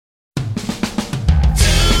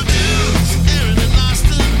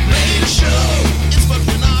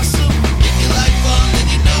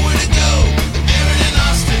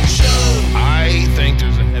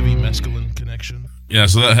Yeah,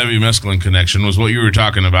 so that heavy mescaline connection was what you were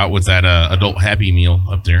talking about with that adult Happy Meal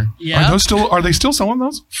up there. Yeah. Are they still selling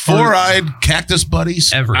those? Four-eyed cactus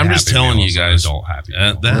buddies. I'm just telling you guys. Adult Happy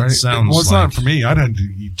That right? sounds. Well, it's not for me. I'd had to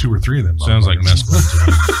eat 2 or 3 of them. Sounds like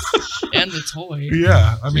mescaline. And the toy.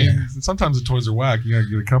 Yeah, I mean, sometimes the toys are whack. You gotta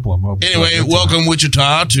get a couple of them. Anyway, welcome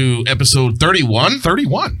Wichita to episode 31.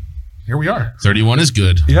 31. Here we are. 31 is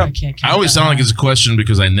good. Yeah. I always sound like it's a question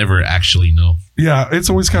because I never actually know. Yeah, it's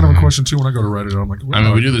always kind of a question too when I go to Reddit. I'm like, I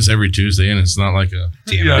mean, we do this every Tuesday, and it's not like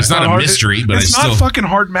it's not a mystery, but it's not fucking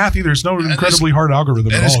hard math either. It's no incredibly hard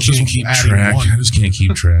algorithm at all. I just can't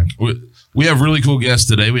keep track. We have really cool guests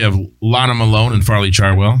today. We have Lana, Malone, and Farley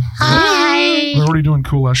Charwell. Hi. They're already doing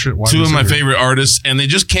cool ass shit. Two of my favorite artists, and they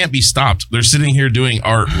just can't be stopped. They're sitting here doing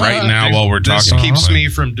art right now while we're talking. This keeps me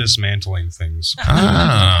from dismantling things.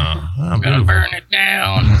 I'm gonna burn it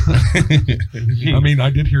down. I mean, I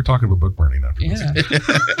did hear talking about book burning after this.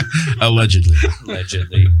 Allegedly.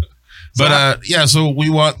 But so we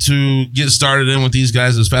want to get started in with these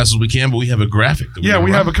guys as fast as we can, but we have a graphic. We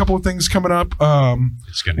have a couple of things coming up.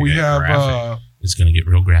 It's going to get graphic. It's going to get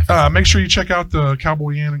real graphic. Make sure you check out the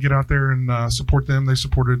Cowboy Inn and get out there and support them. They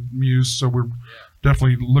supported Muse, so we're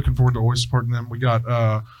definitely looking forward to always supporting them. We got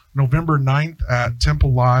November 9th at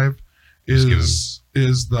Temple Live is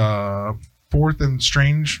the fourth and the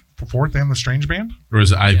Strange Band, or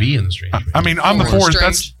is it IV and the Strange Band? I mean, I'm the fourth.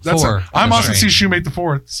 That's I'm Austin C. Shoemate the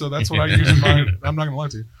fourth, so that's what I use in my. I'm not gonna lie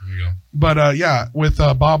to you. There you go. But with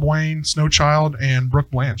Bob Wayne, Snow Child, and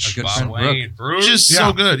Brooke Blanche. A good Bob Wayne, Brooke. Just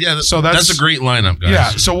so good. Yeah. So that's a great lineup, guys. Yeah.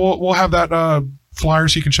 So we'll have that flyer,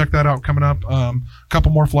 so you can check that out coming up. A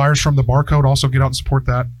couple more flyers from the Barcode. Also get out and support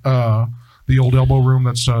that. The old Elbow Room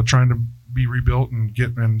that's trying to be rebuilt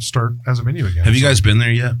and start as a venue again. Have you guys been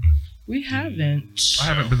there yet? We haven't. I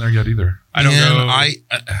haven't been there yet either. I don't know.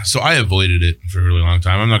 I avoided it for a really long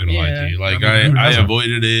time. I'm not going to lie to you. Like I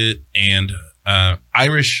avoided it, and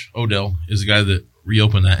Irish Odell is the guy that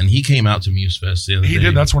reopened that, and he came out to Muse Fest the other day. He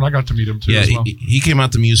did. That's when I got to meet him too. Yeah, as well. he came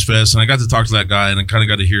out to Muse Fest, and I got to talk to that guy, and I kind of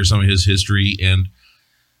got to hear some of his history, and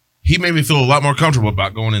he made me feel a lot more comfortable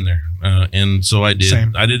about going in there. And so I did.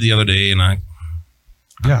 Same. I did the other day, and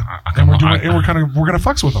we're gonna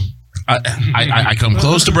fucks with him. I come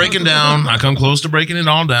close to breaking down. I come close to breaking it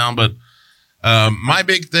all down, but my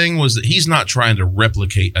big thing was that he's not trying to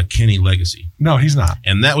replicate a Kenny legacy. No, he's not.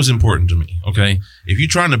 And that was important to me, okay? If you're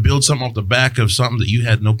trying to build something off the back of something that you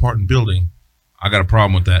had no part in building, I got a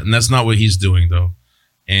problem with that. And that's not what he's doing, though.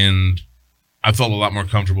 And I felt a lot more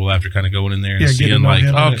comfortable after kind of going in there and seeing like,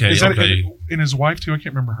 okay. And his wife, too, I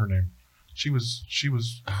can't remember her name. She was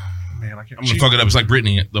man, I can't. I'm going to fuck it up. It's like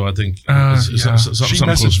Brittany, though, I think. Something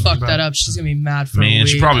close. Fuck that up. She's going to be mad for a week.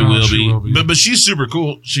 She probably will be. But she's super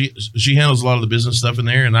cool. She handles a lot of the business stuff in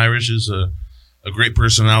there, and Irish is a great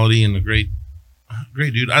personality and a great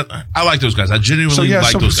dude. I like those guys. I genuinely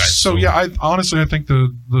like those guys. So I honestly think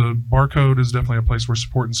the Barcode is definitely a place we're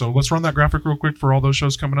supporting. So let's run that graphic real quick for all those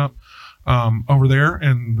shows coming up over there,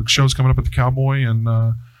 and the shows coming up at the Cowboy,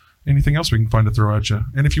 and anything else we can find to throw at you.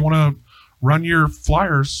 And if you want to run your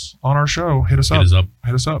flyers on our show, hit us up.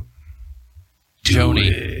 Hit us up.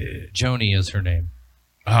 Joni is her name.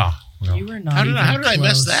 Oh. Well, you were not how did I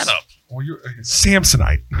mess that up? Well, you're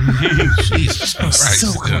Samsonite. Jesus Christ.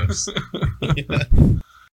 So close.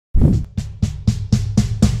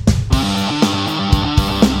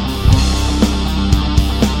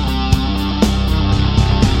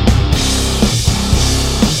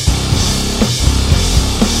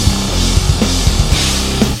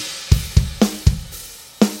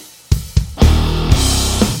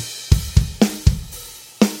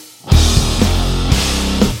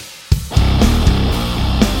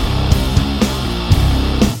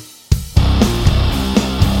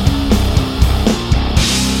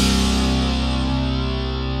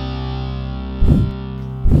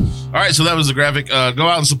 All right, so that was the graphic. Go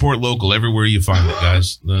out and support local everywhere you find it,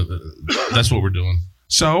 guys. That's what we're doing.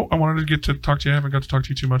 So I wanted to get to talk to you. I haven't got to talk to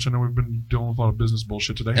you too much. I know we've been dealing with a lot of business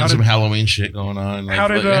bullshit today. And some Halloween shit going on. I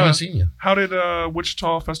haven't seen you. How did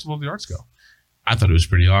Wichita Festival of the Arts go? I thought it was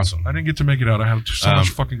pretty awesome. I didn't get to make it out. I had so much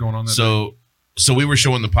fucking going on that day. So we were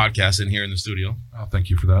showing the podcast in here in the studio. Oh, thank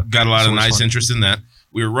you for that. Got a lot of nice interest in that.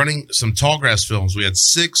 We were running some Tallgrass films. We had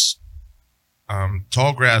 6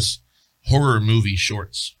 Tallgrass horror movie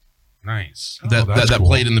shorts. Nice. That cool.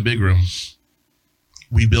 Played in the big room.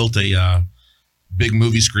 We built a big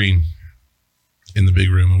movie screen in the big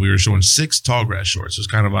room, and we were showing 6 Tallgrass shorts. It was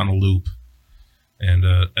kind of on a loop, and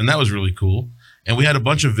that was really cool. And we had a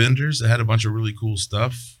bunch of vendors that had a bunch of really cool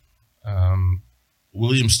stuff.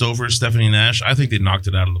 William Stover, Stephanie Nash. I think they knocked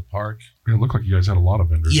it out of the park. It looked like you guys had a lot of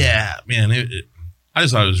vendors. Yeah, man. I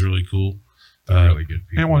just thought it was really cool. Really good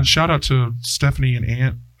people. And one shout out to Stephanie and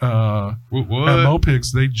Ant at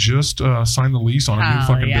Pics. They just signed the lease on a new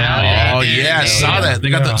fucking building. Oh yeah, I saw that. They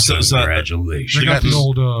got the Congratulations. They got the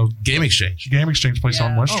old game exchange place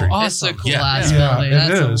on West Street. Awesome. It's a cool Yeah. ass Yeah, building. it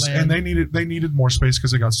That's is. a win. And they needed more space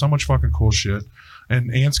because they got so much fucking cool shit.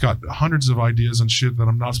 And Ant's got hundreds of ideas and shit that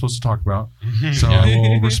I'm not supposed to talk about. So I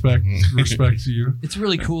will respect you. It's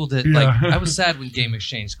really cool that Yeah. I was sad when Game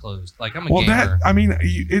Exchange closed. Like I'm a Well, gamer.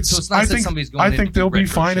 it's So it's nice that somebody's going I in think to do they'll be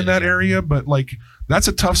retro fine in shit that again. area, but like that's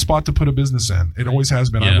a tough spot to put a business in. It always has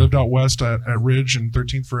been. I Yeah. lived out west at Ridge and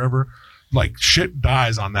 13th forever. Like shit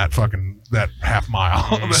dies on that half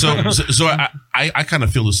mile. So I kind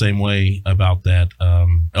of feel the same way about that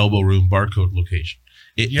Elbow Room Barcode location.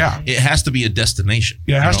 It has to be a destination.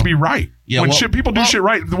 Yeah, it has to be right. Yeah, when people do shit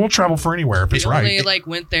right, we'll travel for anywhere if it's right. They like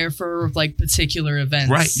went there for like particular events.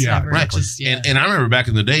 Right. Yeah, Never right. just- yeah. And I remember back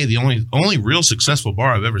in the day, the only real successful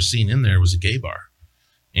bar I've ever seen in there was a gay bar,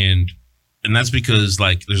 and that's because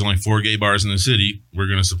like there's only 4 gay bars in the city. We're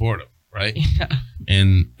going to support them, right? Yeah.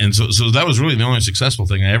 And so that was really the only successful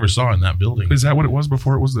thing I ever saw in that building. Is that what it was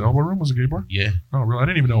before it was the Elbow Room? Was a gay bar? Yeah, Oh, really? I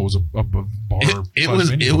didn't even know it was a bar.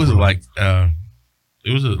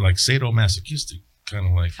 it was like sadomasochistic kind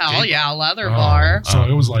of like. Hell yeah, leather Oh, bar. So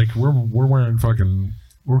it was like we're wearing fucking.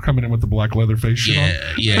 We're coming in with the black leather face shit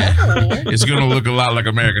on. Yeah. Oh. It's gonna look a lot like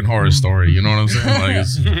American Horror Story. You know what I'm saying? Like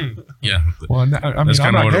it's yeah. Well, I mean, That's I'm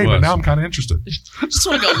kinda not what it gay, but was. now I'm kind of interested. Just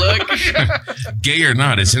want to go look. Gay or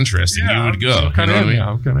not, it's interesting. You would go. You know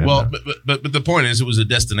what I mean? Well, but the point is, it was a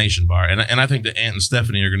destination bar, and I think that Ant and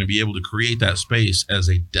Stephanie are going to be able to create that space as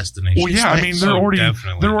a destination. well, yeah. I mean, space. they're already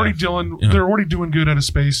definitely. doing good at a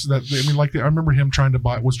space that I mean, like I remember him trying to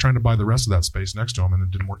buy the rest of that space next to him, and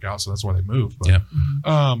it didn't work out, so that's why they moved. But, Yeah.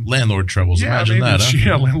 Landlord troubles. Yeah, Imagine maybe that. Huh?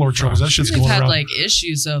 Yeah, landlord troubles. That shit's We've going had around. like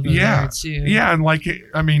issues over Yeah. there too. Yeah, and like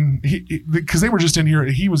I mean, because they were just in here.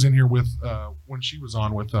 He was in here with when she was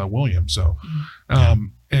on with William. So,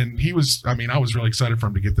 and he was. I mean, I was really excited for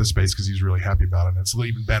him to get this space because he's really happy about it. And it's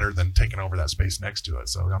even better than taking over that space next to it.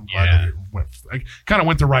 So I'm glad that it kind of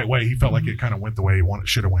went the right way. He felt like it kind of went the way it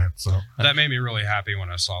should have went. So That made me really happy when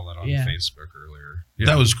I saw that on Yeah. Facebook earlier. Yeah.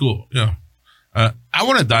 That was cool. Yeah. I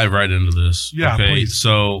want to dive right into this. Yeah, Okay. please.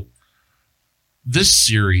 So this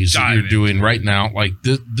series that Dive you're doing into it. right now, like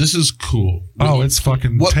this is cool. oh, it's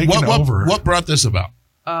fucking taking over. What brought this about?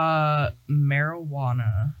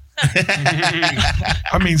 Marijuana.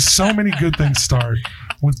 I mean, so many good things start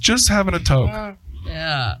with just having a toke.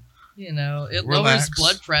 Yeah. You know, it Relax. lowers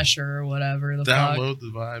blood pressure or whatever. The fuck. Download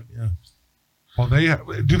the vibe. Yeah. Well,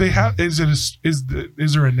 do they have? Is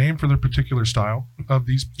there a name for their particular style of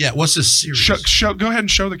these? Yeah. What's this series? Go ahead and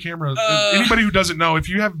show the camera. Anybody who doesn't know, if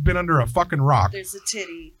you have been under a fucking rock, There's a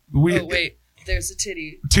titty. we There's a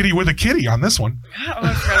titty. titty with a kitty on this one. Oh,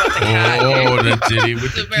 I forgot about the cat. Oh, the titty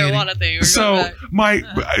with The the kitty. marijuana thing. We're So going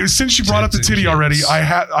back. since you brought up the titty already,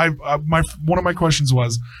 one of my questions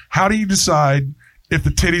was, how do you decide if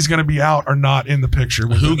the titty's going to be out or not in the picture?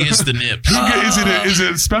 Who gets the nip? Is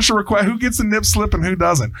it a special request? Who gets the nip slip and who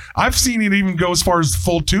doesn't? I've seen it even go as far as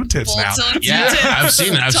full 2 tits Full now. tilt Yeah, tits. I've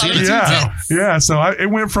seen it. I've seen it. Yeah, yeah. So it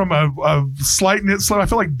went from a slight nip slip. I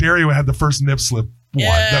feel like Dario had the first nip slip one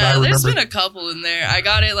that I there's remember. been a couple in there. I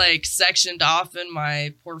got it like sectioned off in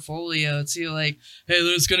my portfolio too. Like, hey,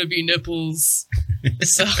 there's gonna be nipples.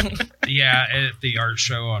 So Yeah, at the art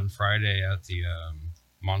show on Friday at the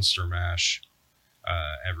Monster Mash,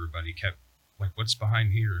 everybody kept like, "What's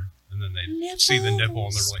behind here?" And then they see the nipple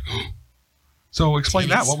and they're like, So explain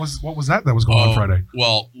that. What was that was going on Friday?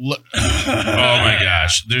 Well, look. Oh my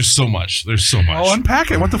gosh, there's so much. There's so much. Oh,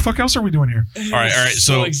 unpack it. What the fuck else are we doing here? All right.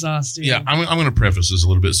 so exhausting. Yeah, I'm going to preface this a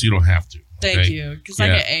little bit so you don't have to. Thank okay? you, because I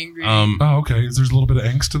Yeah. get angry. Oh, okay. There's a little bit of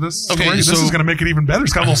angst to this. Okay, story? This so- is going to make it even better.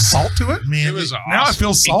 It's got a little salt to it. Man, "It was awesome." Now it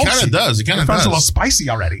feels salty. It kind of does. It kind of feels does. a little spicy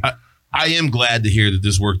already. I am glad to hear that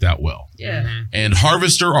this worked out well. yeah. And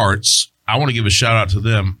Harvester Arts, I want to give a shout out to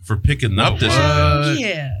them for picking up this event.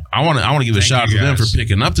 Yeah. I want to give a Thank shout out you to them for guys.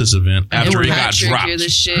 picking up this event after it got Patrick, dropped. you're the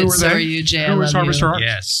shit. Who are So they? are you, Jay. Who I is love Harvester you. Arts?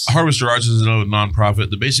 "Yes." Harvester Arts is another nonprofit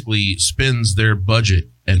that basically spends their budget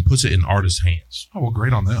and puts it in artists' hands. Oh, well,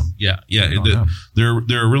 great on them. Yeah. Great on them.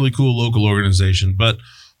 They're a really cool local organization. But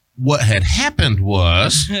what had happened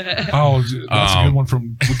was Oh, that's a good one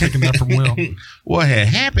from we're taking that from Will. what had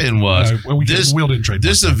happened was Will didn't trade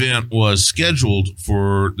this event was scheduled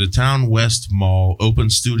for the Town West Mall open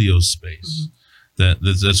studio space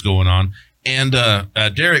that's going on. And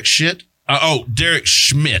Derek Schmidt. Derek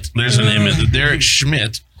Schmidt. There's a name. Derek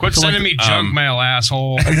Schmidt. Quit sending me junk mail,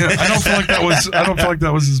 asshole. I don't feel like that was. I don't feel like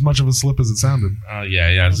that was as much of a slip as it sounded.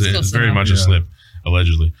 Yeah. It's close very enough. much a Yeah. slip,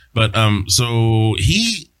 allegedly. But so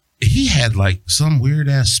he he had like some weird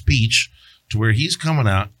ass speech to where he's coming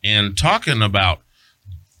out and talking about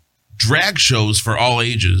drag shows for all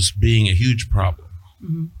ages being a huge problem.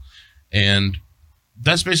 Mm-hmm. And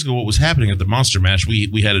that's basically what was happening at the Monster Mash.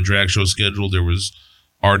 We had a drag show scheduled. There was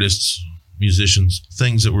artists, musicians,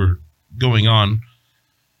 things that were going on.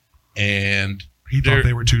 And he thought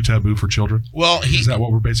they were too taboo for children. Well, is that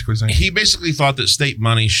what we're basically saying? He basically thought that state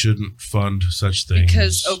money shouldn't fund such things.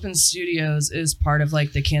 Because Open Studios is part of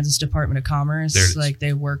like the Kansas Department of Commerce. Like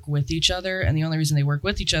they work with each other. And the only reason they work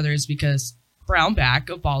with each other is because Brownback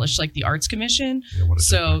abolished like the Arts Commission.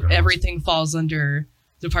 So everything falls under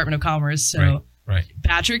Department of Commerce. So right.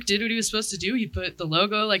 Patrick did what he was supposed to do. He put the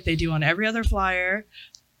logo like they do on every other flyer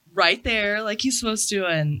right there like he's supposed to.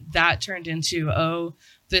 And that turned into,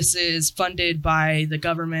 this is funded by the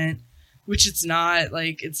government, which it's not.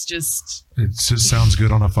 Like, it just sounds good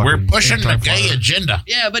on a fucking... We're pushing the gay agenda.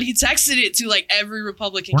 Yeah, but he texted it to, like, every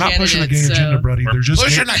Republican candidate. We're not pushing a gay agenda, buddy. They're just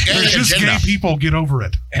pushing a gay agenda. Just gay people. Get over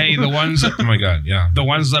it. Hey, the ones... oh, my God, yeah. The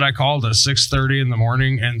ones that I called at 6:30 in the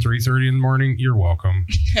morning and 3:30 in the morning, you're welcome.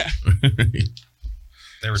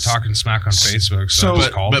 They were talking smack on Facebook, so I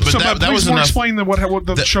just called them. But that was enough... Explain what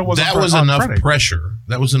the show was. That was enough pressure.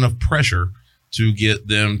 That was enough pressure to get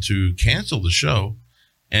them to cancel the show.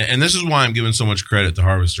 And this is why I'm giving so much credit to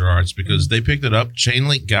Harvester Arts, because they picked it up. Chain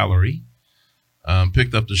Link Gallery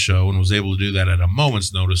picked up the show and was able to do that at a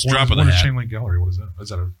moment's notice. Drop of the hat. What is Chain Link Gallery? What is that? Is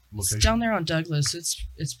that a location? It's down there on Douglas.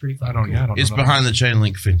 It's pretty fun. I don't know. It's behind the chain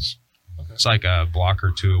link fence. Okay. It's like a block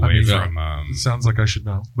or two away from. It sounds like I should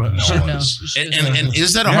know, but and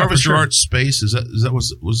is that a Harvester Arts space? Is that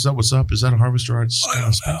what's up? Is that a Harvester Arts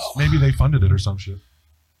space? Maybe they funded it or some shit.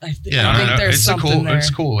 I think there's something there. It's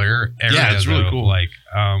cool area. Yeah, it's really cool. Like,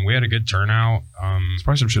 we had a good turnout. It's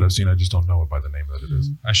probably some shit I've seen. I just don't know it by the name that it is.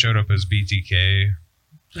 I showed up as BTK.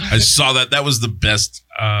 I saw that. That was the best.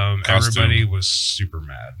 Everybody was super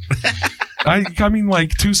mad. I mean,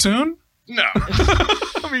 like, too soon? No.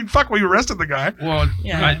 I mean, fuck, we arrested the guy. Well,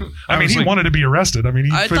 yeah. I mean, he wanted to be arrested. I mean,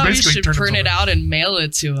 I thought you should print it out and mail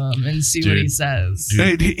it to him and see what he says.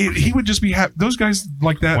 He would just be happy. Those guys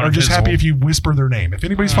like that are just happy if you whisper their name. If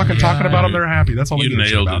anybody's fucking talking about them, they're happy. That's all. You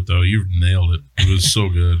nailed it, though. You nailed it. It was so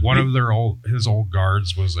good. One of his old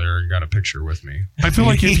guards was there and got a picture with me. I feel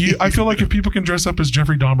like if people can dress up as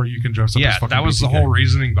Jeffrey Dahmer, you can dress up. as fucking that was BTK. the whole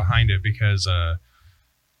reasoning behind it because,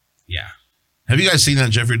 Have you guys seen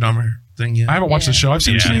that Jeffrey Dahmer thing yet? I haven't watched the show. I've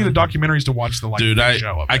seen too many of the documentaries to watch the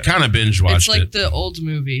show. I kind of binge watched it. It's like the old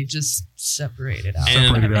movie, just separated out.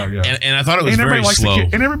 Separated out, yeah. And I thought it was very slow.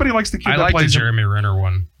 And everybody likes the kid I that like plays the Jeremy Renner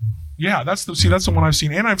one. Yeah, that's the one I've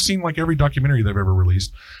seen, and I've seen like every documentary they've ever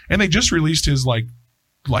released, and they just released his like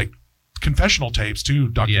confessional tapes too,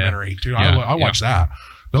 documentary too. I watched that.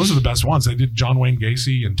 Those are the best ones. They did John Wayne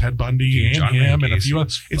Gacy and Ted Bundy and him and a few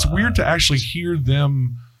others. It's weird to actually hear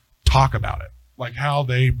them talk about it. Like how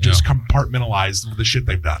they just compartmentalize the shit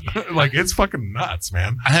they've done. Like it's fucking nuts,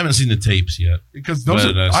 man. I haven't seen the tapes yet because those.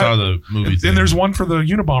 I saw the movie. And there's one for the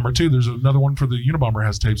Unabomber too. There's another one for the Unabomber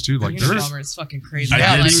has tapes too. Like Unabomber is fucking crazy.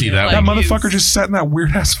 I did see that. That motherfucker just sat in that weird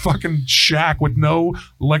ass fucking shack with no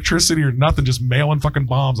electricity or nothing, just mailing fucking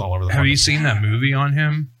bombs all over the. Have you seen that movie on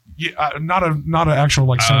him? Yeah, not an actual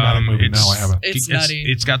like cinematic movie. No, I haven't. It's nutty.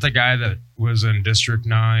 It's got the guy that was in District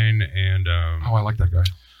 9 and. I like that guy.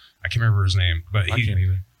 I can't remember his name, but I can't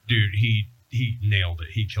either. Dude, he nailed it.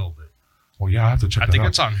 He killed it. Well, yeah, I have to check. I think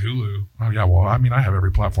it's on Hulu. Oh yeah, well, I mean, I have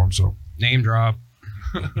every platform, so name drop.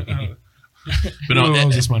 But no,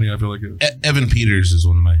 owns this money. I feel like Evan Peters is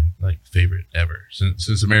one of my favorite ever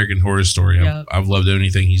since American Horror Story. I've loved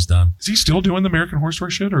anything he's done. Is he still doing the American Horror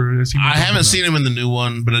Story shit, or is he? I haven't seen him in the new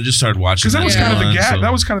one, but I just started watching. Because that was kind of the gag.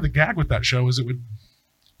 That was kind of the gag with that show, is it would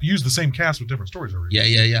use the same cast with different stories already.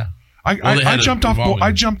 Yeah. I jumped off.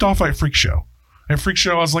 I jumped off at Freak Show. At Freak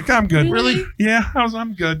Show, I was like, I'm good. Really? Yeah,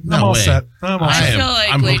 I'm good. No I'm all way. set. I feel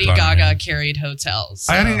like Lady Gaga carried hotels.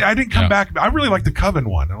 So. I didn't come back. I really liked the Coven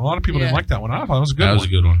one, and a lot of people didn't like that one. I thought it was a good one. That was a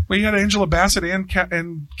good one. Well, you had Angela Bassett and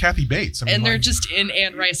Kathy Bates. I mean, and they're just in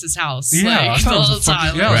Anne Rice's house. Yeah, I thought it was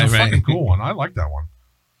a fucking cool one. I like that one.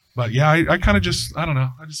 But yeah, I kind of just, I don't know.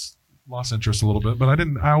 I just lost interest a little bit, but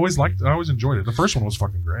I always enjoyed it. The first one was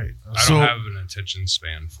fucking great. I don't have an attention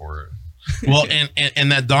span for it. Well,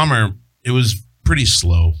 and that Dahmer, it was pretty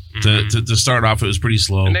slow to start off. It was pretty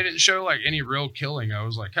slow, and they didn't show any real killing. I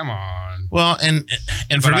was like, come on. Well, and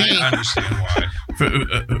for me, I understand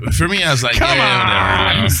why. For me, I was like,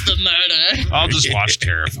 whatever. It's the murder. I'll just watch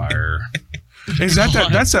Terrifier. Is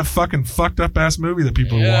that's that fucking fucked up ass movie that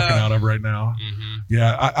people are walking out of right now?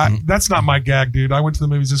 Yeah, that's not my gag, dude. I went to the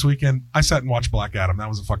movies this weekend. I sat and watched Black Adam. That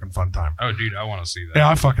was a fucking fun time. Oh, dude, I want to see that. Yeah,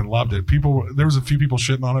 I fucking loved it. There was a few people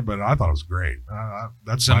shitting on it, but I thought it was great.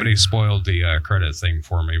 That's Somebody spoiled the credit thing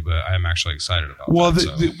for me, but I'm actually excited about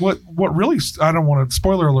that. Well, what really, I don't want to,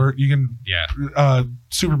 spoiler alert, you can,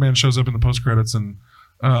 Superman shows up in the post credits and,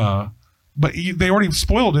 but they already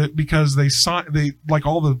spoiled it because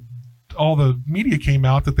all the media came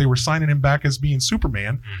out that they were signing him back as being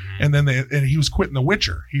Superman, and then he was quitting The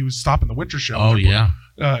Witcher. He was stopping The Witcher show. Oh yeah,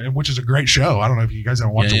 which is a great show. I don't know if you guys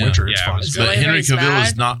haven't watched The Witcher. It's fun. But Henry Cavill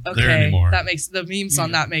is not there anymore. That makes the memes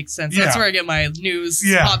on that makes sense. That's where I get my news,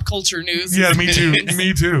 pop culture news. Yeah, me too.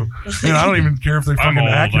 Me too. And I don't even care if they're fucking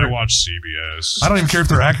accurate. I watch CBS. I don't even care if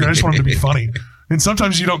they're accurate. I just want them to be funny. And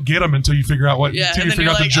sometimes you don't get them until you figure out what. Yeah, until you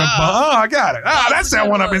figure out the joke. Oh, I got it. That's that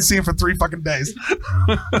one I've been seeing for 3 fucking days.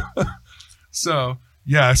 So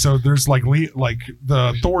yeah, so there's like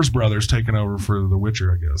the Thor's brothers taking over for The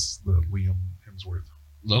Witcher, I guess. The Liam Hemsworth.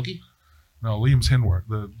 Loki? No, Liam's Hemsworth.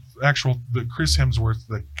 The Chris Hemsworth,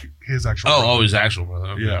 his actual. Oh, his actual brother.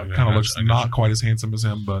 Okay, yeah, kind of looks not quite as handsome as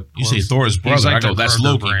him, but you say Thor's brother. Like I go, that's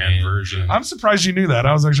Loki brand version. I'm surprised you knew that.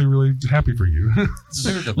 I was actually really happy for you.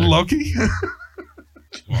 Loki.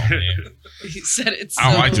 Well, he said it's.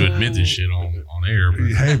 I don't like to admit this shit on air. But.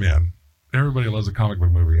 Hey, man. Everybody loves a comic book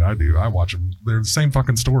movie. I do. I watch them. They're the same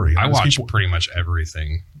fucking story. I watch pretty much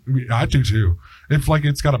everything. I do too.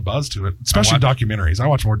 It's got a buzz to it, especially documentaries. I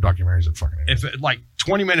watch more documentaries than fucking anything. If it,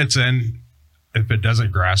 20 minutes in, if it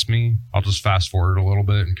doesn't grasp me, I'll just fast forward a little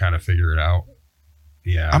bit and kind of figure it out.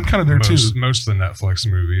 Yeah, I'm kind of there too. Most of the Netflix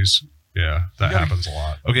movies, that happens a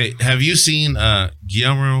lot. Okay, have you seen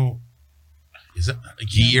Guillermo? Is that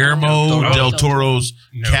Guillermo del Toro's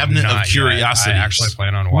Cabinet of Curiosities? I actually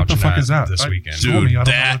plan on watching that this weekend. Dude,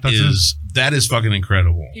 that is fucking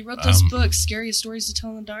incredible. He wrote those books, Scariest Stories to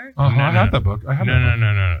Tell in the Dark. I had that book.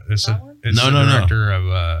 No. It's the director of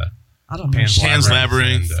I don't know. Pan's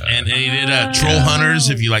Labyrinth, and he did Troll Hunters.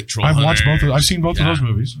 If you like Troll Hunters, I've watched both. I've seen both of those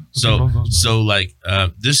movies.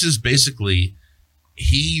 This is basically.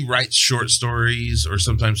 He writes short stories, or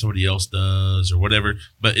sometimes somebody else does, or whatever.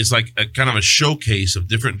 But it's like a kind of a showcase of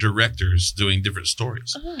different directors doing different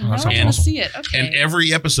stories. I want to see it. Okay. And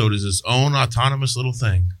every episode is its own autonomous little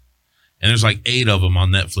thing. And there's like 8 of them on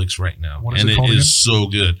Netflix right now, and it is so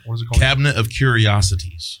good. What is it called? Cabinet of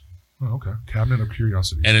Curiosities. Oh, okay. Cabinet of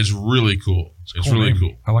Curiosities. And it's really cool. It's really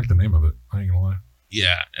cool. I like the name of it. I ain't gonna lie.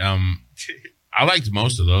 Yeah. I liked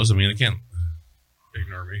most of those. I mean, I can't.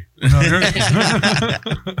 Ignore me.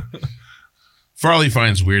 Farley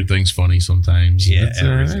finds weird things funny sometimes. Yeah,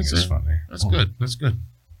 everything is funny. That's good. That's good.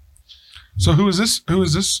 So who is this? Who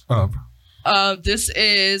is this of? This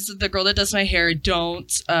is the girl that does my hair. Don't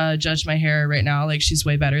judge my hair right now. Like, she's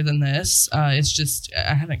way better than this. It's just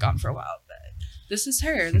I haven't gone for a while, but this is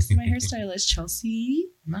her. This is my hairstylist, Chelsea.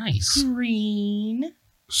 Nice. Green.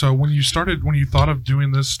 So when you thought of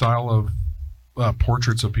doing this style of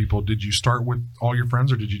portraits of people, did you start with all your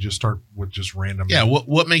friends, or did you just start with just random? Yeah.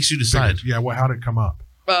 What makes you decide? Yeah. How did it come up?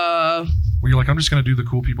 Were you like, I'm just going to do the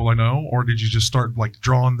cool people I know, or did you just start like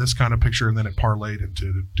drawing this kind of picture and then it parlayed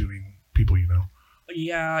into doing people you know?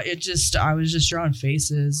 Yeah, I was just drawing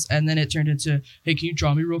faces, and then it turned into, hey, can you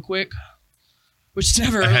draw me real quick? Which is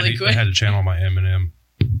never really quick. I had to channel my Eminem.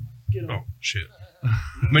 Oh shit!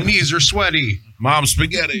 My knees are sweaty. Mom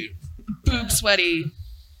spaghetti. Boob sweaty.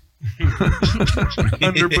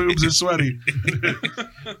 Under boobs are sweaty.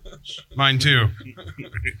 Mine too.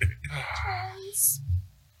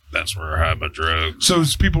 That's where I hide my drugs. So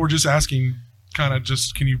people were just asking, kind of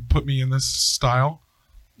just, can you put me in this style?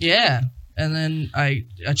 Yeah. And then I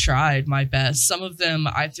tried my best. Some of them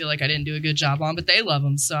I feel like I didn't do a good job on, but they love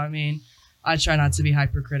them. So I mean, I try not to be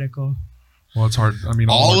hypercritical. Well, it's hard. I mean,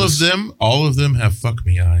 all of them have fuck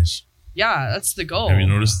me eyes. Yeah, that's the goal. Have you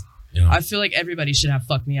noticed? I feel like everybody should have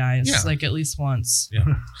fuck me eyes, like at least once. Yeah.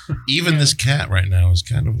 Even this cat right now is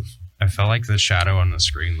kind of. I feel like the shadow on the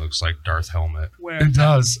screen looks like Darth Helmet. Where? It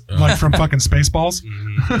does, like from fucking Spaceballs.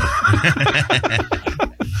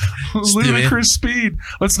 Ludicrous speed.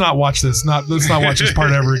 Let's not watch this. Let's not watch this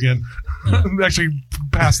part ever again. Actually,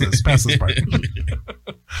 pass this part.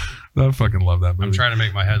 I fucking love that movie. I'm trying to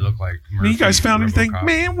make my head look like Murphy. You guys found anything?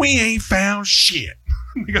 Man, we ain't found shit.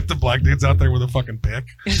 We got the black dudes out there with a fucking pick,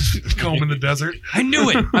 combing the desert. I knew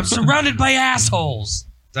it. I'm surrounded by assholes.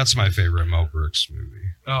 That's my favorite Mel Brooks movie.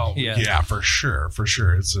 Oh yeah, for sure.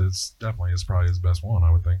 It's definitely probably his best one,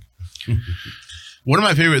 I would think. One of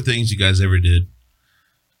my favorite things you guys ever did,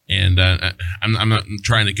 and I'm not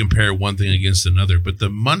trying to compare one thing against another, but the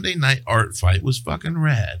Monday night art fight was fucking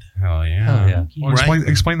rad. Hell yeah. Well,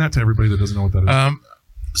 explain that to everybody that doesn't know what that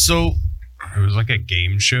is. So It was like a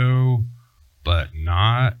game show, but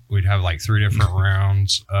not. We'd have like 3 different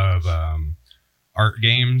rounds of art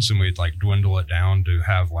games, and we'd like dwindle it down to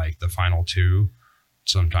have like the final 2,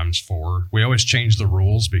 sometimes 4. We always changed the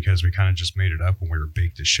rules because we kind of just made it up when we were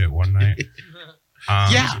baked as shit one night.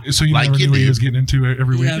 So you never knew what he was getting into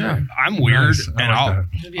every week. Yeah. I'm weird, Nice. and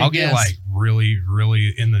I'll get like really,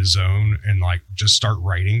 really in the zone and like just start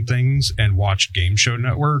writing things and watch Game Show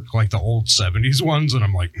Network, like the old 70s ones, and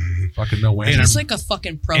I'm like, fucking no way. He's like a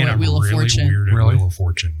fucking pro at Wheel of Fortune. Weird at Wheel of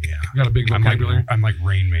Fortune, yeah. You got a big vocabulary. I'm like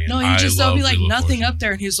Rain Man. No, there'll be like nothing up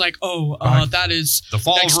there, and he's like, that is the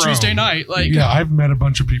fall next of Rome. Tuesday night. Like, yeah, I've met a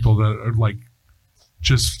bunch of people that are like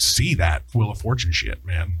just see that Wheel of Fortune shit,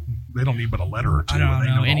 man. They don't need but a letter or 2. I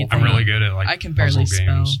don't know anything. I'm really good at like I can barely spell.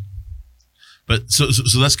 games. But so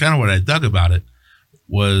that's kind of what I dug about it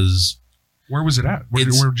was. Where was it at? Where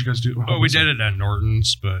did you guys do? We did it at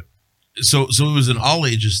Norton's, but so it was an all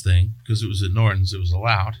ages thing because it was at Norton's. It was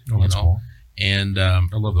allowed. Oh, that's cool. And I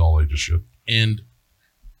love the all ages shit. And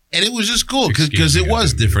it was just cool because it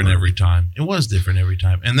was different every time. It was different every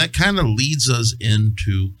time, and that kind of leads us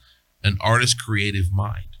into an artist's creative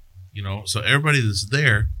mind. So everybody that's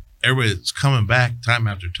there, everybody that's coming back time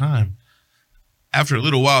after time, after a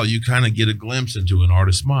little while, you kind of get a glimpse into an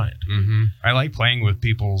artist's mind. Mm-hmm. I like playing with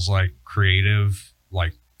people's like creative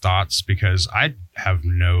like thoughts because I have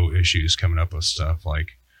no issues coming up with stuff. Like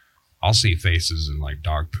I'll see faces and like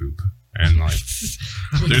dog poop and like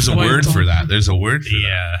there's a word for that. There's a word for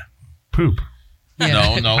that. Poop.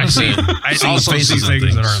 Yeah. No. I also see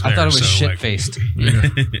things that aren't there. I thought it was shit faced.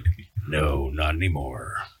 No, not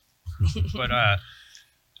anymore. But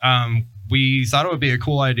we thought it would be a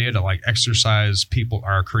cool idea to like exercise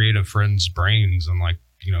our creative friends' brains and like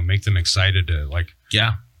make them excited to like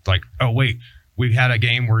oh wait, we had a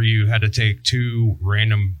game where you had to take 2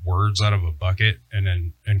 random words out of a bucket and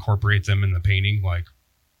then incorporate them in the painting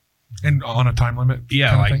and on a time limit.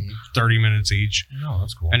 Yeah, like 30 minutes each. No,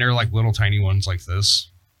 that's cool. And they're like little tiny ones like this.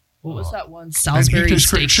 What was that one? Salisbury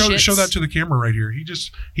steak show that to the camera right here.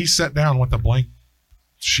 He sat down with a blank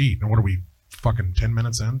sheet, and what are we fucking 10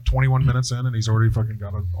 minutes in, 21 minutes in, and he's already fucking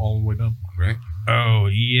got it all the way done. Right? Oh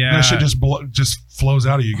yeah, that shit just flows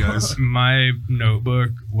out of you guys. My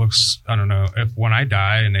notebook looks. I don't know if when I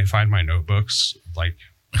die and they find my notebooks, like.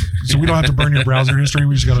 So we don't have to burn your browser history.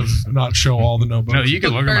 We just got to not show all the notebooks. No, you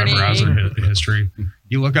can look at my browser history.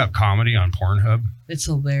 You look up comedy on Pornhub. It's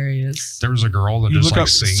hilarious. There was a girl that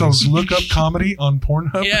sings. So look up comedy on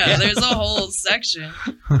Pornhub. Yeah, there's a whole section.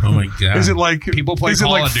 Oh my god! Is it like people play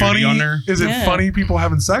Call of Duty funny on there? Is it funny people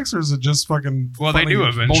having sex, or is it just fucking? Well, they do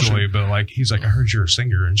eventually, but like he's like, I heard you're a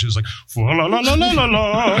singer, and she's like, la la la la la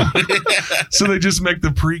la. So they just make the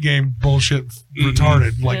pregame bullshit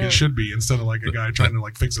retarded like it should be, instead of like a guy trying to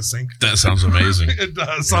like fix a sink. That sounds amazing. It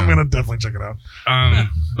does. So I'm gonna definitely check it out.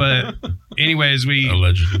 But anyways, we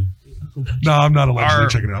allegedly. No, I'm not allegedly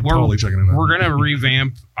checking it out. I'm totally checking it out. We're going to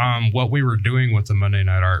revamp what we were doing with the Monday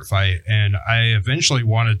Night Art Fight, and I eventually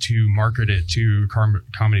wanted to market it to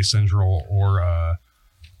Comedy Central or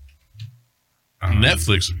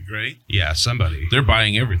Netflix would be great. Yeah, somebody. They're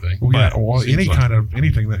buying everything. Well, anything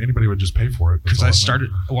that anybody would just pay for it. Because I started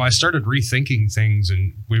rethinking things,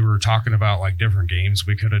 and we were talking about like different games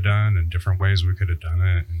we could have done and different ways we could have done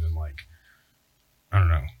it, and then like I don't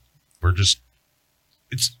know,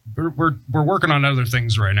 we're working on other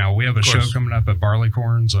things right now. We have a show coming up at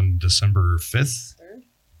Barleycorns on December 5th.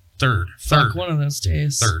 Third. One of those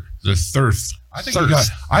days. The third.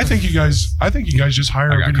 I think you guys just hire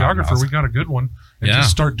a videographer. We got a good one, and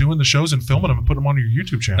just start doing the shows and filming them and put them on your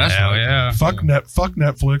YouTube channel. Hell yeah! Fuck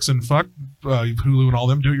Netflix and fuck Hulu and all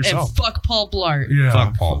them. Do it yourself. And fuck Paul Blart. Yeah.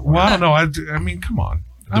 Fuck Paul Blart. Well, I don't know. I mean, come on.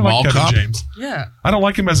 I The like mall Kevin cop? James. Yeah. I don't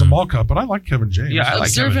like him as a mall cop, but I like Kevin James. Yeah, I like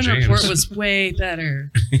Observe Kevin and James. Report was way better.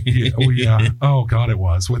 Yeah. Oh God, it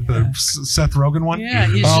was with the Seth Rogen one. Yeah.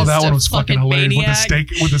 He's Oh, just that a one was fucking hilarious maniac.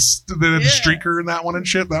 with the steak, with the streaker in that one and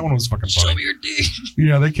shit. That one was fucking Show funny. me your dick.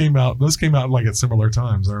 Yeah, those came out like at similar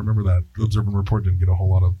times. I remember that. Observe and Report didn't get a whole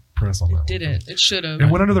lot of press on that. Didn't. It should have. It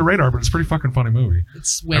went under the radar, but it's a pretty fucking funny movie.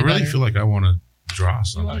 It's way I really better. feel like I want to draw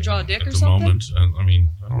something. You want to draw a dick at or the something? moment. I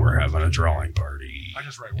mean, I don't We're know. having a drawing party. I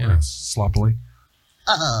just write words sloppily.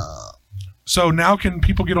 So now can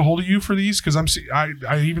people get a hold of you for these? Because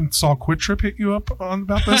I even saw Quick Trip hit you up on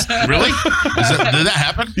about this. Really? Did that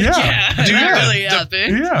happen? Yeah. Dude, that really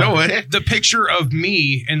happened. Yeah. No way. The picture of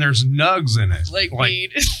me and there's nugs in it. Like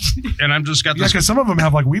weed. And I'm just got Yeah, this. because some of them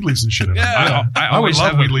have like weed leaves and shit in them. Yeah. I always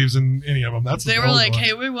love weed leaves in any of them. They were like,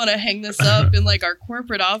 hey, we want to hang this up in like our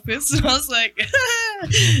corporate office. And I was like,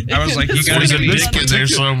 I was like, you gotta There's a get dick in there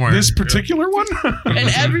somewhere. This particular one? And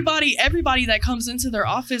everybody that comes into their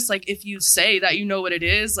office, like if you say that you know what it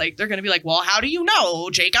is, like they're gonna be like, well, how do you know,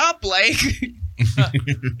 Jacob? Like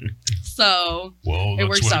so it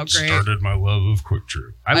works out great. Started my love of Quick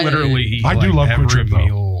Trip. I literally eat I do love every Quick Trip, though.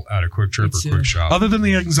 meal out of Quick Trip or Quick Shop. Other than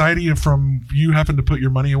the anxiety from you having to put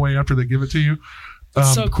your money away after they give it to you,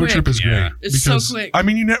 so Quick Trip is great. It's so quick. I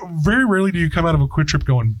mean, very rarely do you come out of a Quick Trip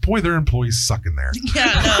going, boy, their employees suck in there. Yeah,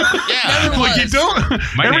 no. Yeah. Never Like, you was. don't.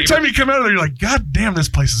 Every time you come out of there, you're like, God damn, this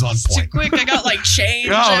place is on It's too point. quick. I got like change.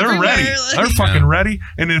 Oh, they're everywhere. ready. Like, They're fucking ready.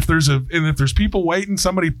 And if there's people waiting,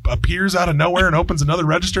 somebody appears out of nowhere and opens another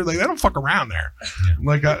register. They don't fuck around there.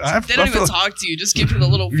 Like they don't even talk to you. Just give you the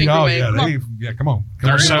little finger Oh, wave. yeah, come on.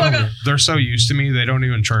 They're so used to me. They don't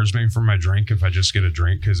even charge me for my drink if I just get a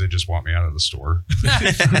drink because they just want me out of the store.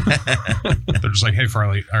 They're just like, hey,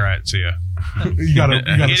 Farley. All right, see ya. You gotta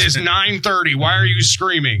It is 9:30. Why are you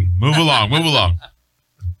screaming? Move along.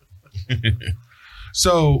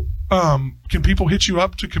 So, can people hit you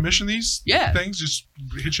up to commission these Yeah. things? Just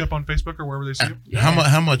hit you up on Facebook or wherever they see them?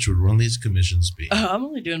 How much would one of these commissions be? I'm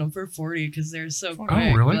only doing them for 40 because they're so quick.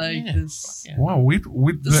 really? Like Yeah. this. Wow,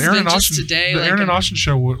 This has been just today, the like Aaron and a- Austin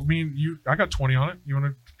show. I mean, I got 20 on it. You want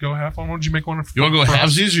to go half on? Why don't you make one? You want to go for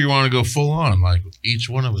us? halvesies or you want to go full on? Like each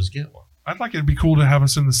one of us get one. I'd like it'd be cool to have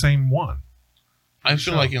us in the same one. I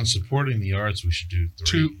feel like in supporting the arts, we should do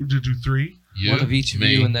three. To do three. You, One of each of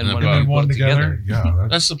me, you, and then one And of then you one both together. Yeah,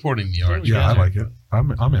 That's supporting the arts. yeah, I like it.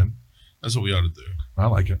 I'm in. That's what we ought to do. I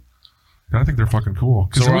like it. I think they're fucking cool.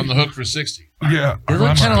 So we're on the hook for 60. Yeah, They look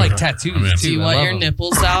I'm kind of not like doing tattoos I'm in. too. Do you I want love your them.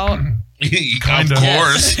 nipples out? Kinda. Of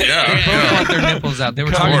course. They Yeah. both want their nipples out. They were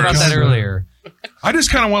Of talking about course. that earlier. I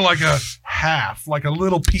just kind of want like a half, like a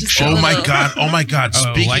little peak Just show. a Oh my little. God.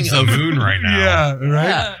 Speaking like the of moon right now. Yeah, right.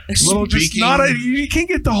 Yeah. Little, just Speaking- not you can't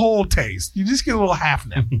get the whole taste. You just get a little half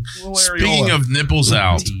nip. Little Speaking areola. of nipples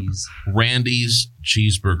out, Tease. Randy's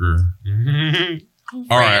cheeseburger. Mhm.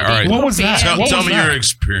 All right. What was that? Tell, What tell was me that? your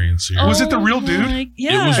experience here. Was it the real dude?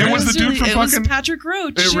 Yeah, It was the dude from it was fucking- Patrick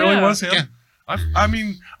Roach. It really yeah. was him. Yeah. I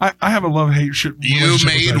mean, I have a love-hate shit. You relationship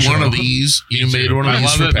made with that one show. of these. You made one of I these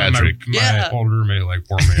love for it when Patrick. My Yeah. older roommate like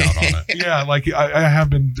pour me out on it. Yeah, like I have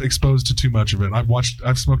been exposed to too much of it.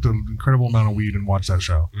 I've smoked an incredible amount of weed and watched that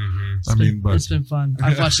show. Mm-hmm. I mean, but It's been fun.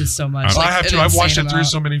 I've watched it so much. I have to. I've watched it insane through amount.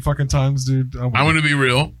 so many fucking times, dude. Oh my I'm going to be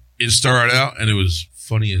real. It started out and it was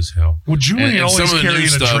funny as hell. Well, Julian And always some of the new carrying a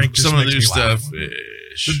stuff. drink. Just Some of the makes new me laugh. stuff.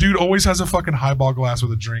 The dude always has a fucking highball glass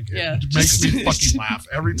with a drink in it. Yeah. It makes me fucking laugh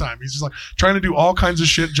every time. He's just like trying to do all kinds of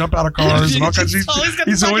shit, jump out of cars and all kinds of shit.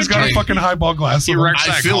 He's always got a fucking highball glass. He with him. wrecks I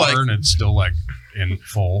that feel car like- and it's still like in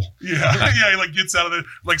full. Yeah, he like gets out of it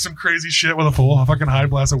like some crazy shit with a full fucking high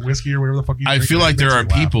glass of whiskey or whatever the fuck he's I drinking. feel like It there makes are me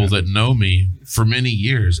laugh, people man. that know me for many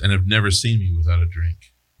years and have never seen me without a drink.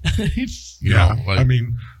 You know, like, I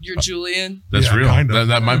mean, You're Julian. that's yeah, real. kinda.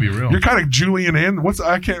 That might be real. you're kind of Julian and I'm I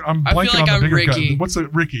blanking feel like on I'm the bigger Ricky. guy. What's the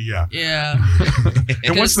Ricky? Yeah. Yeah.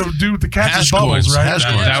 And what's the dude with the cats Hash and bubbles, coins, right? hash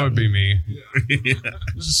That, coins. that would be me.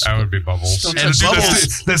 That would be Bubbles. And the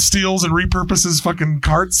dude that steals and repurposes fucking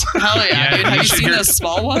carts. Hell yeah, Yeah, dude. Have you you should seen hear- those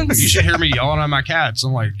small ones? You should hear me yelling at my cats.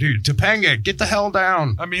 I'm like, dude, Topanga, get the hell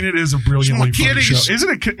down. I mean, it is a brilliantly Small funny show. kitties.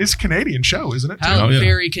 Isn't it? It's a Canadian show, isn't it? too? How Oh, yeah.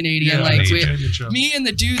 very Canadian. Yeah, like it's a we, Canadian show. me and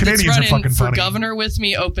the dude Canadians are that's running fucking for funny. governor with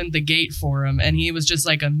me opened the gate for him, and he was just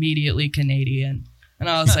like immediately Canadian. And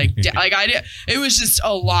I was like, like I did. It was just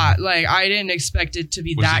a lot. Like I didn't expect it to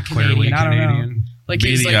be Was that he clearly Canadian. I don't know. Canadian? Like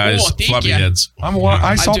he's Beady like, eyes, oh, thank floppy you. heads.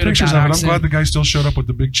 I saw doing a pictures bad of it. I'm accent. glad the guy still showed up with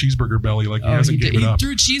the big cheeseburger belly. Like he Oh, hasn't given he up.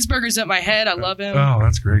 threw cheeseburgers at my head. I love him. Oh,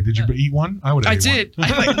 that's great. Did you eat one? I would. I ate did. One.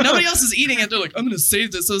 Like nobody else is eating it. They're like, I'm gonna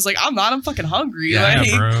save this. So I was like, I'm not. I'm fucking hungry. Yeah, Like,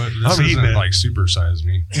 bro. This I'm eating isn't it. like supersize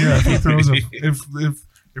me. Yeah, if he throws a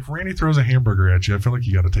if Randy throws a hamburger at you, I feel like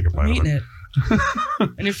you got to take a bite I'm of eating it. it.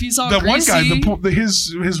 And if he's all That one greasy, guy,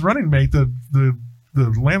 his running mate, the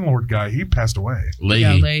landlord guy, he passed away.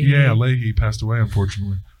 Leahy. Yeah, Leahy passed away,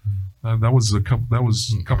 unfortunately. That was a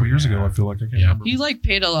couple years ago. I feel like I can't remember. he like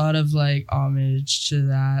paid a lot of like homage to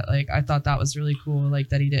that. Like I thought that was really cool. Like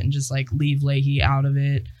that he didn't just like leave Leahy out of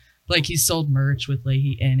it. like he sold merch with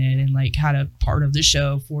Leahy in it and like had a part of the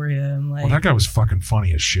show for him. Like, well, that guy was fucking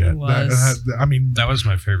funny as shit. I mean, that was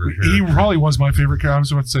my favorite character. He probably was my favorite character. I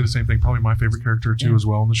was about to say the same thing. Probably my favorite character too, as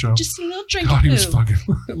well in the show. Just a little drink. God, he was fucking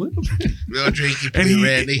Little drinky, and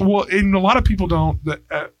ready. Well, and a lot of people don't.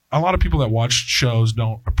 A lot of people that watch shows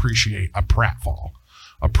don't appreciate a pratfall.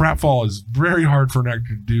 A pratfall is very hard for an actor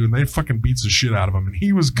to do, and they fucking beats the shit out of him. And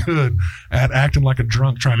he was good at acting like a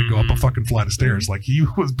drunk trying to go up a fucking flight of stairs. Like he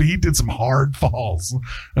did some hard falls.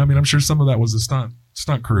 I mean, I'm sure some of that was a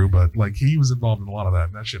stunt crew, but like he was involved in a lot of that,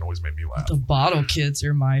 and that shit always made me laugh. The Bottle Kids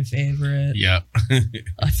are my favorite. Yeah.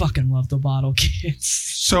 I fucking love the Bottle Kids.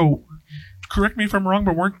 So, correct me if I'm wrong,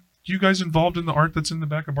 but weren't you guys involved in the art that's in the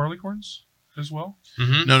back of Barleycorns as well?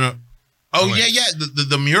 Mm-hmm. No. Oh, yeah.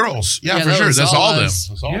 The murals. Yeah, for sure. That's all them.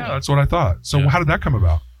 That's what I thought. So how did that come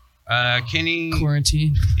about? Kenny.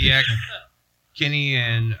 Quarantine. Yeah. Kenny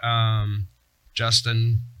and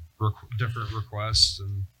Justin, different requests.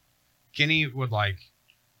 And Kenny would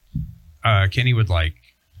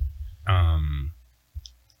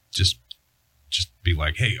just be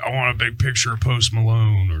like, hey, I want a big picture of Post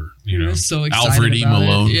Malone, or, He was so excited Alfred E. about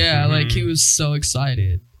Malone. it. Yeah, like he was so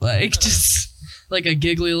excited. Like just like a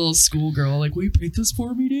giggly little schoolgirl. Like, will you paint this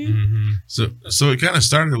for me, dude? Mm-hmm. So it kind of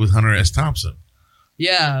started with Hunter S. Thompson.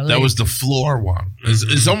 Yeah. Like, That was the floor one.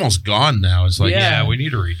 It's almost gone now. It's like, Yeah. We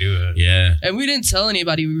need to redo it. yeah. And we didn't tell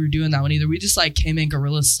anybody we were doing that one either. We just like came in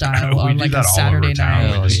guerrilla style We on do like that a all Saturday over town.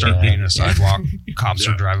 night. We just start Yeah. painting a sidewalk. Cops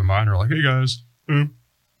are driving by and they're like, hey guys.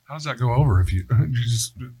 How does that go over if you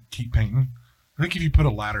just keep painting? I think if you put a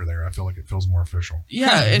ladder there, I feel like it feels more official.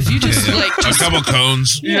 Yeah, if you just like A couple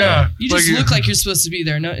cones. Yeah. you just Like, look like you're supposed to be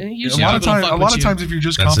there. No, usually a lot of people don't fuck with you. times, if you're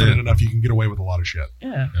just That's confident it. enough, you can get away with a lot of shit.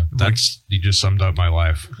 Yeah. You just summed up my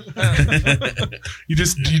life. You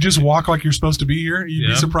just walk like you're supposed to be here. You'd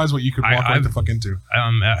be Yeah. surprised what you could walk right the fuck into.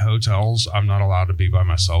 At hotels, I'm not allowed to be by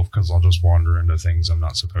myself because I'll just wander into things I'm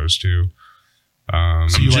not supposed to. So I'm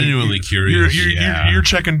genuinely curious. You're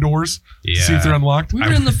checking doors to see if they're unlocked. We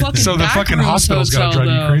were in the fucking So the back fucking rooms hospital's got to hotel, drive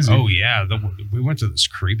you though. crazy. Oh yeah, we went to this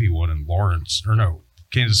creepy one in Lawrence, or no,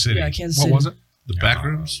 Kansas City. Yeah, Kansas What City. was it? The back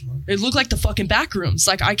rooms? It looked like the fucking back rooms.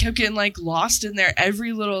 Like I kept getting like lost in there.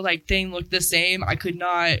 Every little like thing looked the same. I could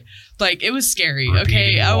not like it was scary. Repeating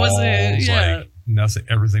Okay, I wasn't. walls, Yeah, like, nothing.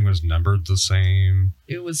 Everything was numbered the same.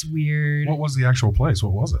 it was weird. What was the actual place?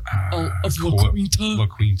 What was it? Of La Quinta. La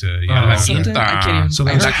Quinta. Oh, Yeah, Something? I can't even. So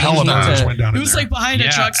there I was a heard hell of a it was just went down It in was there. like behind a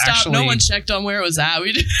Yeah, truck stop. No actually- one checked on where it was at.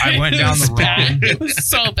 We I went down the wrong. It was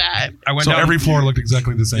so bad. I went So down every floor looked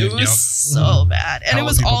exactly the same. It was so bad, and it Hella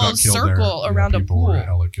was people all got killed circle there. around a People were pool.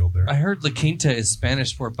 hella killed there. I heard La Quinta is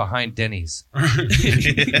Spanish for behind Denny's.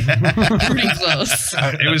 Pretty close.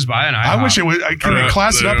 It was by an IHOP. I wish it would. I could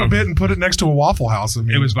class it up a bit and put it next to a Waffle House. I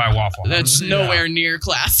mean, It was by Waffle House. That's nowhere near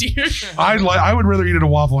classier. I would rather eat at a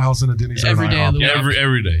Waffle House than a Denny's or Every an day of IHOP. the Yeah, week.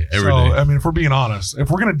 every day. Every So day. I mean, if we're being honest, if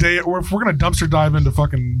we're gonna dumpster dive into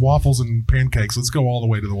fucking waffles and pancakes, let's go all the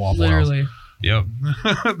way to the Waffle Literally. Yep.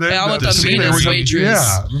 House. I want the to me, meanest there we go. waitress.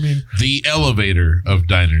 Yeah, I mean, The elevator of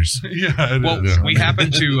diners. yeah. It Well, is. we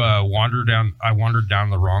happened to wander down. I wandered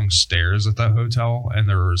down the wrong stairs at that hotel, and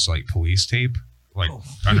there was like police tape like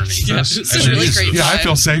underneath Yeah, us. it's And a really then- great Yeah, I vibe.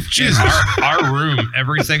 feel safe. our room,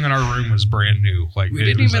 everything in our room was brand new. Like We it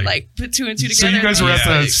didn't was even like put two and two So together. you guys were at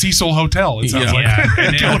Yeah. the Cecil Hotel. It sounds Yeah. like and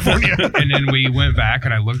then, California. and then we went back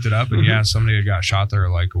and I looked it up, and yeah, somebody had got shot there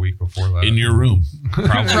like a week before that. In your room.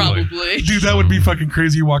 probably. Probably. Dude, that would be fucking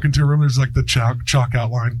crazy. You walk into a room, there's like the chalk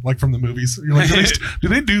outline, like from the movies. You're like, do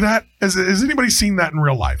they do that? Has anybody seen that in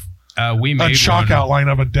real life? We A made chalk one outline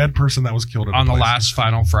of a dead person that was killed at on the place. last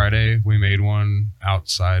Final Friday. We made one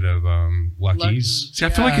outside of Lucky's See, I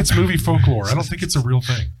feel like it's movie folklore. I don't think it's a real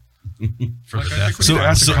thing. for the I death. think we should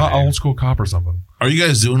ask a old school cop or something. Are you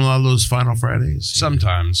guys doing a lot of those Final Fridays?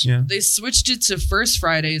 Sometimes. Yeah. They switched it to first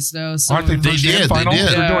Fridays though. So Aren't they first did, and final? they did.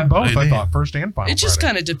 They're doing both, They I did. thought. First and final. it just Friday.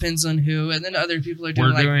 kind of depends on who, and then other people are doing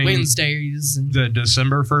We're like doing Wednesdays. And The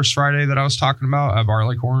December 1st Friday that I was talking about at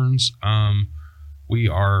Barleycorns, we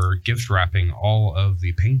are gift wrapping all of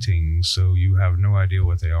the paintings, so you have no idea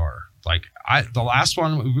what they are. Like the last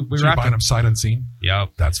one, we So you're wrapped buying them. them sight unseen?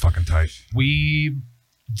 Yep. That's fucking tight. We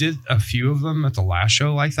did a few of them at the last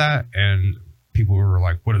show like that, and people were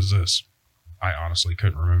like, "What is this?" I honestly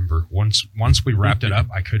couldn't remember. Once we wrapped it up,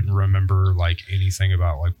 I couldn't remember like anything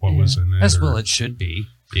about like what was in it. As or- well it should be.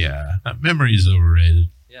 Yeah. Memory is overrated.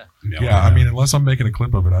 Yeah, I mean, unless I'm making a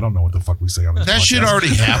clip of it, I don't know what the fuck we say on this That shit podcast.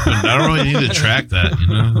 already happened. I don't really need to track that, you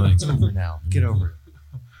know? Like, It's over now. Get over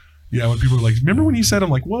it. Yeah, when people are like, remember when you said, I'm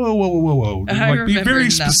like, whoa. Like, be very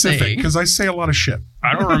specific, because I say a lot of shit.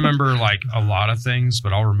 I don't remember like a lot of things,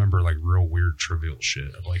 but I'll remember like real weird trivial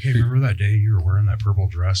shit. Of like, hey, remember that day you were wearing that purple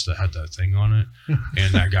dress that had that thing on it?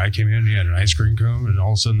 And that guy came in and he had an ice cream cone, and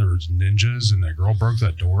all of a sudden there was ninjas, and that girl broke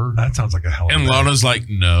that door. That sounds like a hell of a day. And Lana's like,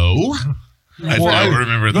 no. I don't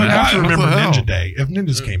remember that. I have to remember Ninja Day. If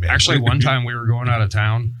ninjas came in. Actually, one time we were going out of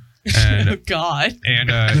town. And, God. And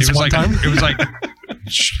it was like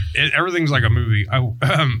everything's like a movie.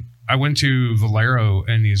 I went to Valero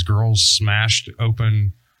and these girls smashed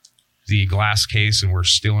open the glass case and were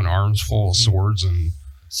stealing arms full of swords and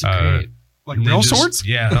like real swords?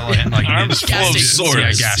 Yeah, and like arms full of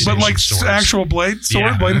swords. Yeah, gas but like swords. Actual bladed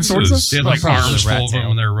swords? They had like arms full of them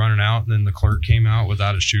when they were running out, and then the clerk came out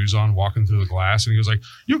without his shoes on, walking through the glass, and he was like,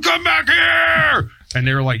 "You come back here!" And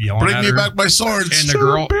they were like yelling Bring at me her. back my swords. And the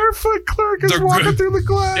girl, barefoot clerk is walking through the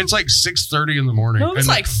glass. It's like 6:30 in the morning. No, it's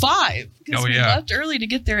like 5. Because we left early to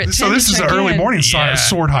get there at 10. So this is an early morning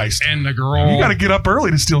sword heist. And the girl, you got to get up early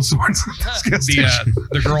to steal swords.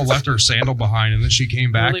 The girl left her sandal behind, and then she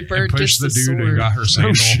came back and pushed the dude and got her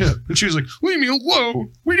sandal. And she was like, "Leave me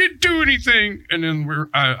alone. We didn't do anything." And then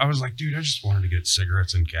I was like, "Dude, I just wanted to get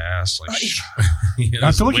cigarettes and gas." Like,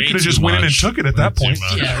 I feel like you could have just went in and took it at that point.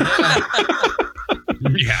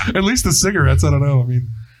 Yeah. At least the cigarettes, I don't know. I mean,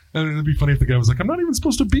 it'd be funny if the guy was like, I'm not even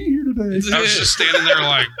supposed to be here today. I was just standing there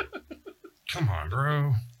like, come on,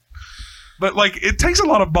 bro. But like, it takes a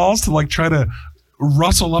lot of balls to like try to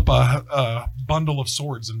rustle up a bundle of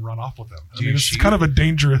swords and run off with them. I mean, it's kind of a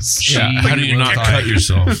dangerous. How do you not cut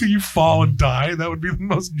yourself? You fall and die. That would be the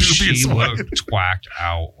most dubious She way. looked twacked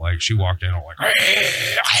out. Like she walked in like,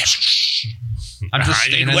 I'm just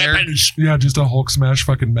standing there. Yeah, just a Hulk smash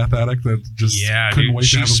fucking meth addict that just couldn't wait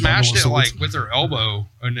to have a smashed bundle of it swords. like with her elbow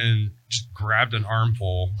and then just grabbed an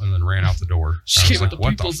armful and then ran out the door. She came with the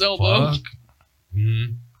people's elbow.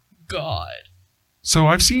 Mm-hmm. God. So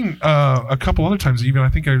I've seen a couple other times. Even I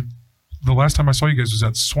think the last time I saw you guys was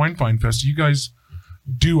at Swinefine Fest. You guys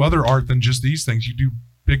do other art than just these things. You do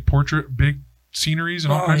big sceneries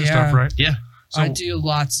and all kinds of stuff, right? Yeah. So, I do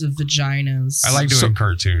lots of vaginas. I like doing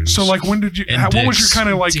cartoons. So like, when did you? What was your kind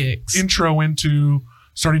of like intro into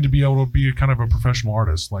starting to be able to be a kind of a professional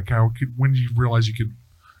artist? Like, when did you realize you could?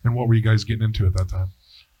 And what were you guys getting into at that time?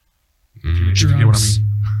 Drugs. You get what I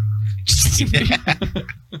mean?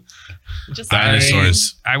 Just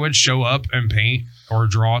dinosaurs. I would show up and paint or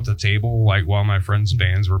draw at the table like while my friends'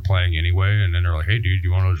 bands were playing anyway, and then they're like, "Hey, dude,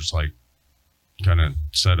 you want to just like kind of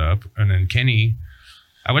set up?" And then Kenny.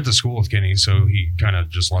 I went to school with Kenny, so he kind of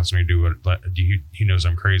just lets me do it. He knows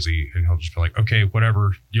I'm crazy, and he'll just be like, okay,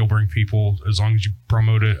 whatever. You'll bring people as long as you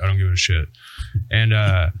promote it. I don't give a shit. And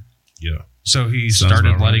so he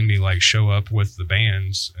started letting me like show up with the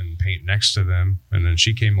bands and paint next to them. And then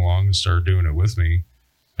she came along and started doing it with me.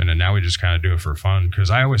 And then now we just kind of do it for fun.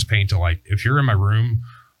 Because I always paint to like, if you're in my room,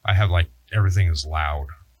 I have like everything is loud.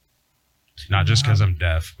 Not just because I'm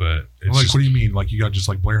deaf, but it's like, what do you mean? Like, you got just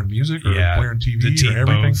like blaring music or blaring TV or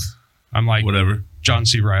everything? Both. I'm like whatever. John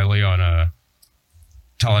C. Reilly on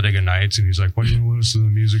Talladega Nights, and he's like, "Why do you listen to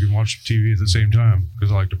the music and watch TV at the same time?"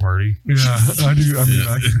 Because I like to party. Yeah, I do. I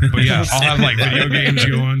mean, but yeah, I'll have like video games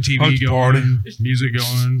going, TV going, music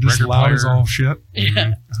going, just record loud player. as all shit.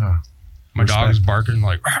 Yeah. My dog's barking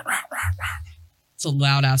like. Rah, rah, rah, rah. It's a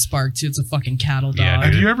loud ass bark too. It's a fucking cattle dog. Yeah,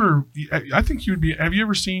 have you ever? I think you would be. Have you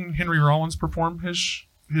ever seen Henry Rollins perform his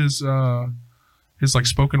like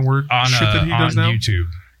spoken word shit that he does now? YouTube.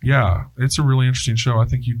 Yeah, it's a really interesting show. I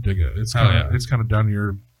think you'd dig it. It's kind of down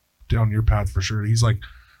your path for sure. He's like,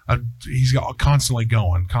 he's constantly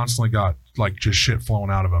got like just shit flowing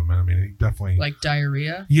out of him. I mean, he definitely like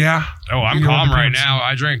diarrhea. Yeah. Oh, I'm calm right now.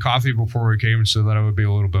 I drank coffee before we came so that I would be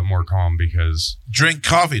a little bit more calm because drink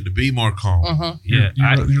coffee to be more calm. Yeah,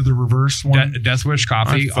 you're the reverse one. Death Wish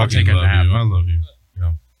coffee. I'll take a nap. You. I love you.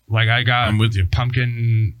 Yeah. Like I'm with you.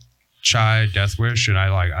 Pumpkin chai Death Wish, and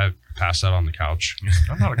I passed out on the couch.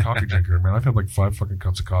 I'm not a coffee drinker, man. I've had like 5 fucking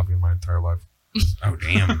cups of coffee in my entire life. Oh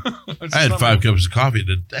damn! I had 5 cups of coffee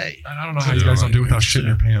today. I don't know how you guys don't do it without shitting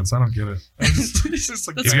your pants. I don't get it. It's just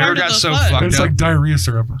like, have you ever got so fucked up? It's like diarrhea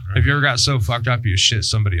syrup. Have you ever got so fucked up you shit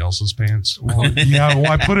somebody else's pants? Well, yeah. Well,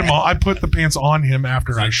 I put the pants on him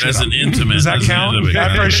after I shit. That's an intimate. Does that count?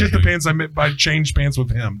 After I shit the pants, I changed pants with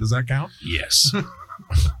him. Does that count? Yes.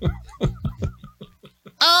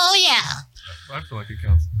 Oh yeah. I feel like it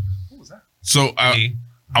counts. What was that? So I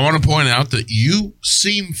want to point out that you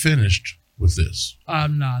seem finished with this.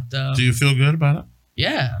 I'm not though. Do you feel good about it?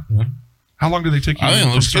 Yeah. How long do they take you I think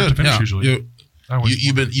it looks from start good. to finish usually?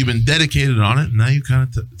 You've been dedicated on it, and now you've kind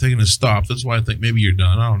of taken a stop. That's why I think maybe you're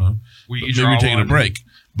done. I don't know. Maybe you're taking a break.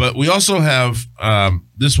 But we also have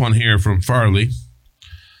this one here from Farley.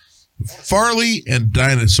 Farley and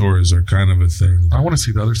dinosaurs are kind of a thing. I want to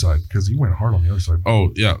see the other side because you went hard on the other side.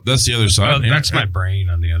 Oh, yeah. That's the other side. That's my brain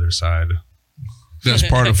on the other side. That's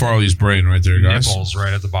part of Farley's brain right there, guys. Nipples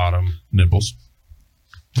right at the bottom. Nipples.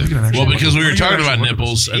 Well, because we were talking about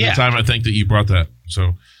nipples at the time, I think that you brought that.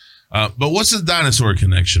 So, but what's the dinosaur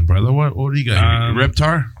connection, brother? What do you got?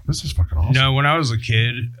 Reptar? This is fucking awesome. No, when I was a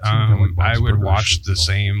kid, I would watch the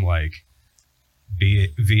same like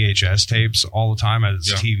VHS tapes all the time as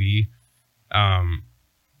TV.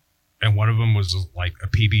 And one of them was like a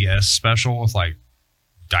PBS special with like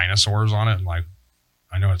dinosaurs on it, and like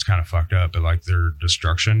I know it's kind of fucked up, but like their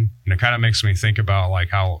destruction, and it kind of makes me think about like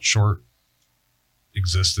how short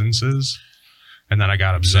existence is. And then I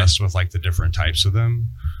got obsessed with like the different types of them,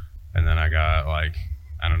 and then I got like,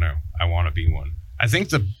 I don't know, I want to be one. I think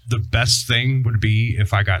the best thing would be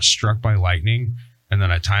if I got struck by lightning, and then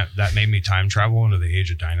that made me time travel into the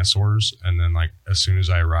age of dinosaurs, and then like as soon as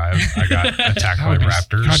I arrived, I got attacked by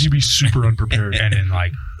raptors. How'd you be super unprepared? And then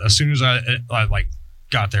like as soon as I like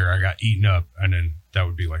got there, I got eaten up, and then that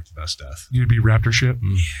would be like the best death. You'd be raptor shit?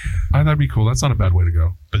 Yeah. That'd be cool. That's not a bad way to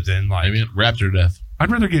go. But then like raptor death. I'd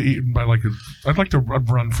rather get eaten by I'd like to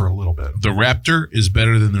run for a little bit. The raptor is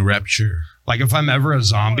better than the rapture. Like if I'm ever a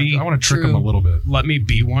zombie, I want to trick them a little bit. Let me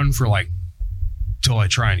be one for like till I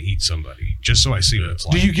try and eat somebody, just so I see what it's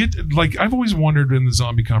like. Do you get like? I've always wondered in the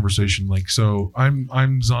zombie conversation, like, so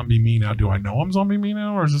I'm zombie me now. Do I know I'm zombie me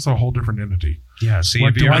now, or is this a whole different entity? Yeah. See,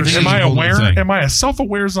 like, am I aware? Am I a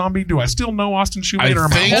self-aware zombie? Do I still know Austin Shoemaker? I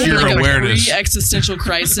think your like awareness. A pre-existential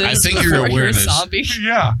crisis. I think your awareness. You're a zombie.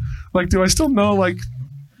 Yeah. Like, do I still know like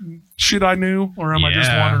shit I knew, or am I just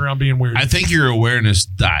wandering around being weird? I think your awareness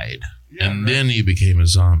died. And then you became a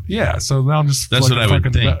zombie. Yeah, so now I'm just that's like what I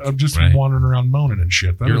would think. I'm just wandering around moaning and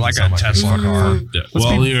shit. You're like a Tesla car. Let's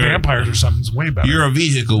be vampires or something's way better. You're a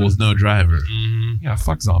vehicle with no driver. Yeah,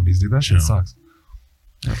 fuck zombies, dude. That shit sucks.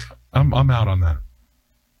 I'm out on that.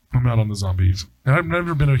 I'm out on the zombies. And I've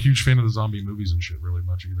never been a huge fan of the zombie movies and shit really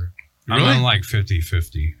much either. Really? I'm on like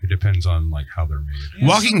 50-50. It depends on like how they're made. Yes.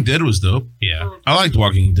 Walking Dead was dope. Yeah. I liked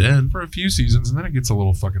Walking Dead. For a few seasons, and then it gets a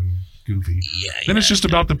little fucking goofy. Then it's just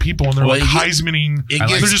about the people, and they're like Heismaning.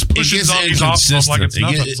 They're just pushing zombies off them like it's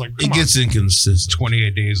nothing. It's like, it gets inconsistent.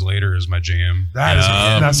 28 Days Later is my jam.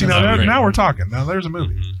 That is now we're talking. Now there's a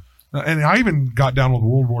movie. And I even got down with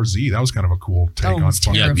World War Z. That was kind of a cool take on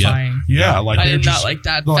terrifying. Yeah, like I did not like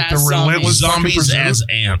that. Like the relentless zombies as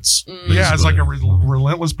ants. Yeah, it's like a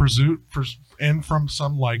relentless pursuit and from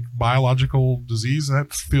some like biological disease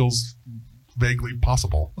that feels vaguely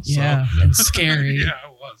possible. Yeah, and scary. Yeah,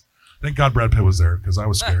 it was. Thank God Brad Pitt was there because I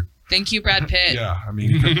was scared. Thank you, Brad Pitt. Yeah, I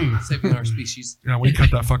mean, saving our species. Yeah, when he cut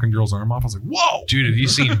that fucking girl's arm off, I was like, "Whoa, dude! Have you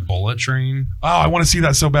seen Bullet Train?" Oh, I want to see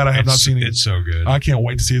that so bad. I have not seen it. It's so good. I can't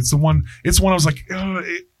wait to see it. It's one I was like,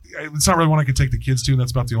 it's not really one I could take the kids to, and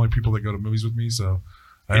that's about the only people that go to movies with me. So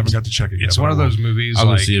I haven't got to check it yet. It's one of those movies.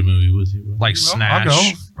 I'll see a movie with you, bro. Like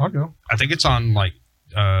Snatch. I'll go. I think it's on like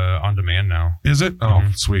on demand now. Is it? Oh,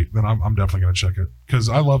 sweet. Then I'm definitely gonna check it because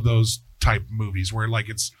I love those type movies where like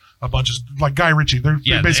it's a bunch of like Guy Ritchie. They're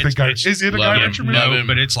basically Guy. Is it a Guy Ritchie movie? No,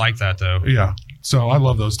 but it's like that though. Yeah. So I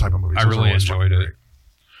love those type of movies. I really enjoyed it.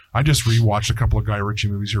 I just rewatched a couple of Guy Ritchie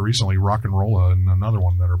movies here recently, Rock and Rolla and another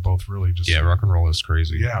one that are both really just Rock and Rolla is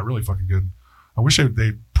crazy. Yeah, really fucking good. I wish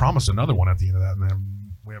they promised another one at the end of that,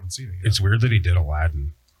 and we haven't seen it yet. It's weird that he did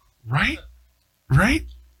Aladdin. Right.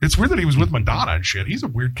 It's weird that he was with Madonna and shit. He's a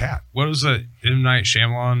weird cat. What was it? M. Night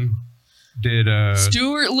Shyamalan did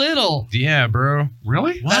Stuart Little. Yeah, bro.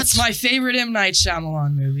 Really? What? That's my favorite M. Night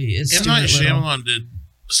Shyamalan movie. Is M. Night Shyamalan did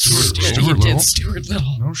Stuart Little. He did Stuart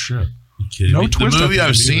Little. No shit. No twist. The movie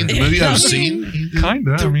I've seen.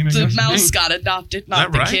 Kinda. The mouse got adopted,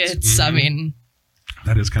 not the kids. I mean,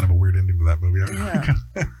 that is kind of a weird ending to that movie. Yeah.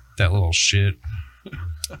 That little shit.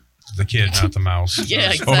 The kid, not the mouse.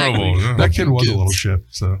 Yeah, exactly. Horrible. Yeah. That kid was a little shit.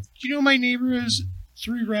 So you know, my neighbor has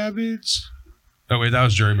 3 rabbits. Oh wait, that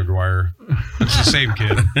was Jerry Maguire. It's the same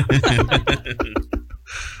kid.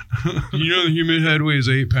 You know, the human head weighs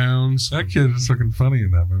 8 pounds. That kid is fucking funny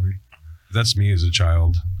in that movie. That's me as a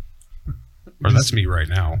child. Or that's me right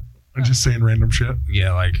now. I'm just saying random shit.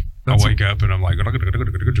 Yeah, like I wake up and I'm like,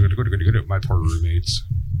 my poor roommates.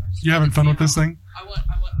 You having fun with this thing?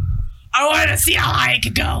 I want to see how high it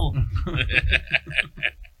could go.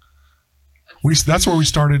 That's where we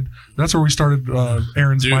started. That's where we started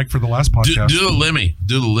Aaron's mic for the last podcast. Do the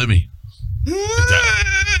Lemmy.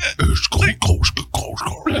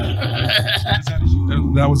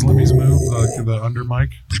 That was Lemmy's move, the under mic.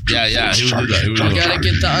 Yeah. He would do that. You gotta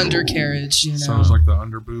get the undercarriage, you know. Sounds like the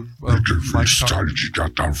under boob of Mike talking.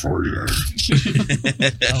 got that for you.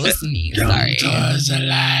 Oh, it's me. Sorry. Doctor's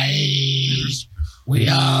alive. We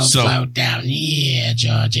all float down here,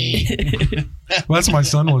 Georgie. Well, that's what my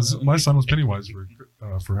son was. My son was Pennywise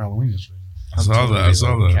for Halloween yesterday. I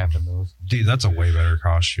saw that. Captain those. Dude, that's a way better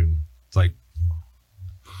costume. It's like,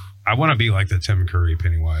 I want to be like the Tim Curry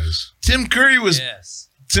Pennywise. Tim Curry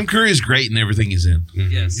is great in everything he's in.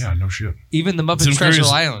 Mm-hmm. Yes. Yeah, no shit. Even the Muppet Tim Treasure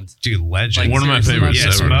Curry's- Island. Dude, legend. Like, one of my favorites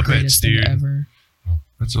Yes, ever. Muppets, Greatest thing dude. ever.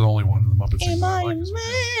 That's the only one of the Muppets. Am I a like man? is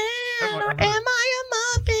Or am I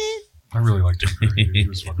a Muppet? I really like Tim Curry. He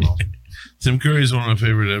was fucking awesome. Tim Curry is one of my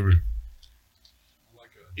favorite ever.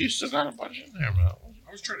 You still got a bunch in there, man.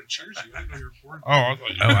 I was trying to cheers you. I didn't know you were pouring. Oh,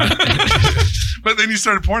 I thought But then you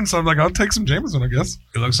started pouring, so I'm like, I'll take some Jameson, I guess.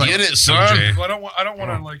 It looks like Get it, son. OJ. Well, I don't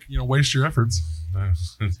want to waste your efforts.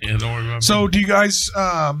 Yeah, don't worry about So, me. do you guys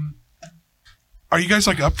are you guys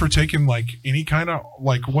like up for taking like any kind of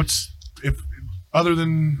like what's if other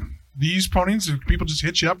than these ponies, if people just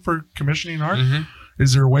hit you up for commissioning art? Mhm.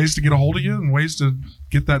 Is there ways to get a hold of you and ways to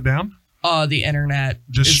get that down? The internet.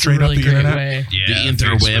 Just is straight a up really the great internet? way. Yeah, The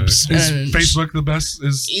interwebs. Is And- Facebook the best?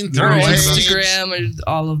 Is Or Interwebs. Instagram, or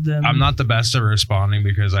all of them. I'm not the best at responding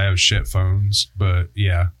because I have shit phones, but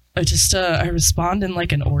yeah. I respond in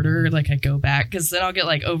like an order, like I go back, because then I'll get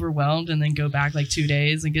like overwhelmed and then go back like 2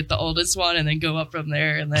 days and get the oldest one and then go up from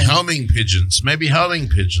there and then Homing pigeons. Maybe homing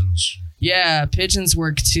pigeons. yeah, pigeons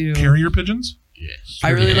work too. carrier pigeons? Yes. I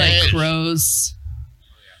really like Yes. crows.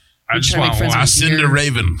 I We just try to make want friends I one. with send a deer.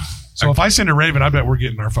 raven. So if I send a raven, I bet we're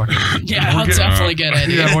getting our fucking. Yeah, we're I'll getting- definitely get it.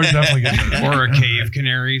 Yeah, we're definitely getting it. Or a cave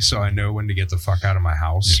canary, so I know when to get the fuck out of my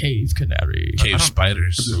house. Cave canary. Cave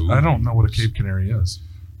spiders. I don't know what a cave canary is.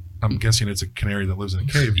 I'm guessing it's a canary that lives in a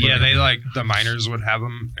cave. but- Yeah, they like the miners would have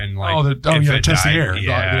them, and like if if it test the died- air,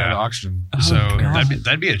 Yeah. the oxygen. So Oh, God.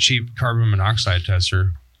 that'd be a cheap carbon monoxide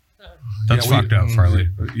tester. That's Yeah, fucked up, Farley.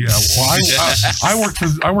 Yeah, well,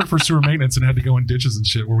 I worked for sewer maintenance and had to go in ditches and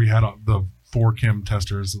shit where we had the 4 chem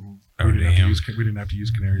testers. Oh, we didn't damn. have to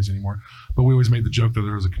use canaries anymore, but we always made the joke that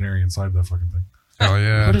there was a canary inside that fucking thing. Oh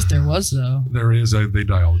yeah, What if there was though? There is. They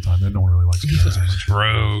die all the time. No one really likes canaries that much.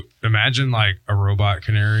 bro. Imagine like a robot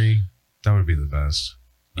canary. That would be the best.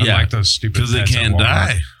 Yeah, Unlike those stupid because they pets at can't Walmart.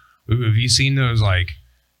 die. Ooh, have you seen those like?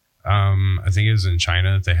 I think it was in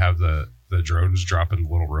China. They have the drones dropping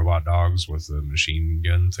little robot dogs with the machine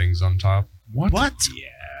gun things on top. What?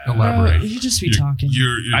 Yeah, Elaborate. You just be talking.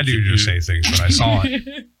 I do just say things, but I saw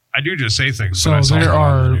it. I do just say things. but I So saw it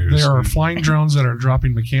on the news. there are flying drones that are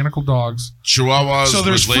dropping mechanical dogs. Chihuahuas So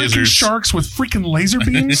there's with freaking lasers. sharks with freaking laser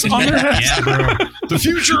beams on their heads. Yeah, bro. The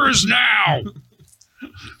future is now.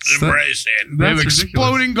 Embrace it. They have That's ridiculous.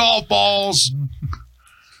 exploding golf balls.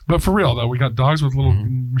 But for real though, we got dogs with little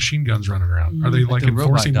machine guns running around. Are they like the robot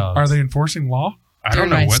enforcing? dogs. Are they enforcing law? I don't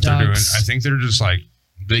know nice what they're doing. dogs. I think they're just like,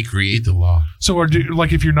 They create the law. So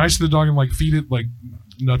like if you're nice to the dog and like feed it like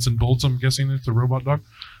nuts and bolts, I'm guessing it's a robot dog,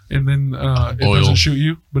 and then it Oil. doesn't shoot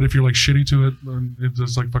you. But if you're like shitty to it, then it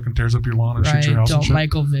just like fucking tears up your lawn and shoots your house and Don't shit.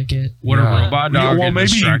 Michael Vick it. would Yeah. a robot dog Well, get maybe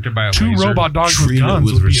distracted by a 2 laser? robot dogs with Treat it guns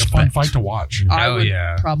with would be a fun respect. fight to watch. I Hell would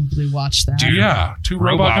yeah. probably watch that. Dude. Yeah, 2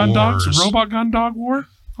 robot Robot gun dogs. wars. Robot gun dog war.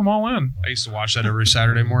 I'm all in. I used to watch that every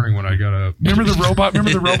Saturday morning when I got up. Remember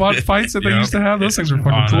the robot fights that they Yep. used to have? Those things were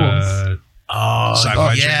fucking on, cool. Oh,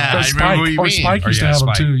 Sci-fi yeah. Or I Spike, remember what you or mean. Spike Or used yeah, to have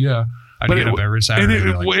Spike. them too. Yeah, I'd But get up every Saturday. and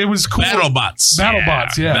and be like, it was cool. BattleBots.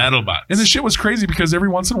 BattleBots, yeah. BattleBots. And the shit was crazy because every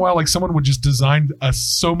once in a while, like someone would just design a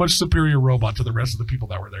so much superior robot to the rest of the people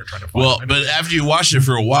that were there trying to fight. Well, them. but after you watched it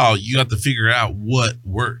for a while, you got to figure out what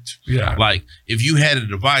worked. yeah, Like, if you had a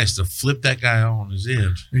device to flip that guy on his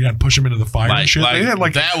end, you got to push them into the fire and Like- shit. like they had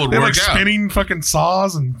like that would they had, work like out. spinning fucking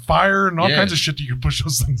saws and fire and all Yeah. kinds of shit that you could push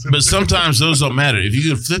those things. but into. sometimes those don't matter. If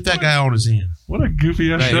you could flip that guy on his end, what a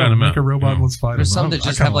goofy ass Right. shit! Got 'em Make out. a robot. Yeah. Let's fight There's him. some I that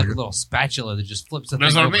just kinda have like it. a little spatula that just flips the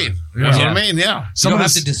that's thing what I over. mean. Yeah. That's what Yeah. I mean. Yeah. You Some don't of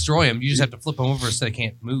have this- to destroy them. You just have to flip them over so they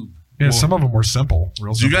can't move. Yeah, some of them were simple.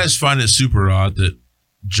 Real Do you simple. guys find it super odd that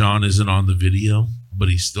John isn't on the video, but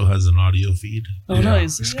he still has an audio feed? Oh, Yeah.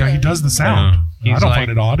 nice. This guy, he does the sound. Yeah. I He's don't like,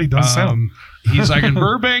 find it odd. He does sound. He's like in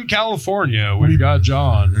Burbank, California. We've got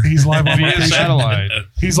John He's live on via location. satellite.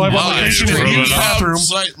 He's live on Live location. He's from in the an bathroom.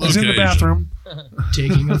 off-site He's in the location. bathroom.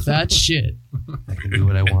 Taking a fat shit. I can do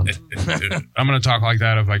what I want. I'm gonna talk like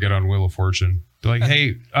that if I get on Wheel of Fortune. Be like,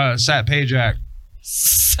 hey, Sat Pajak.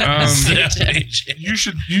 You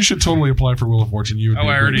should totally apply for Wheel of Fortune. You would Oh, be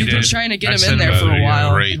I great. already We've been did. trying to I get him sent in there him for a a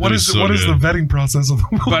while. Great. What That is so the good. vetting process of the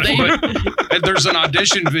Wheel? But, They- but there's an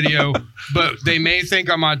audition video, but they may think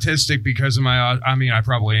I'm autistic because of my. I mean, I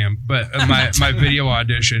probably am, but my video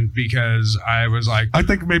audition because I was like, I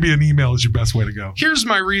think maybe an email is your best way to go. here's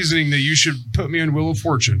my reasoning that you should put me in Wheel of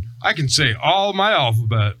Fortune. I can say all my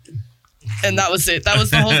alphabet. And that was it. That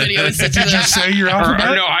was the whole video. Did you say your alphabet?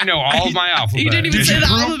 I know all of my alphabet. You didn't even say the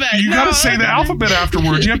alphabet. You got to say the alphabet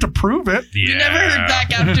afterwards. You have to prove it. You never heard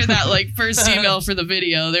back after that first email for the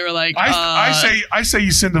video. They were like, I say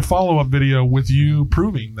you send a follow-up video with you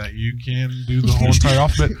proving that you can do the whole entire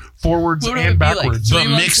alphabet forwards and backwards. But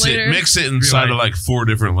mix it inside of 4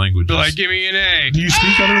 different languages. Like, give me an A. Do you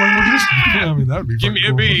speak other languages? I mean, that would be Give me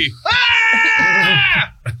a B.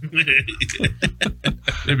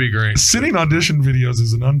 It'd be great. Sitting audition videos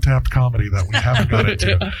is an untapped comedy that we haven't got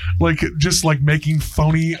into. Just making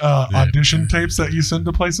phony audition tapes that you send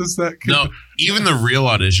to places that No, even the real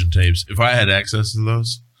audition tapes, if I had access to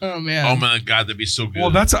those. Oh man! Oh my God, that'd be so good.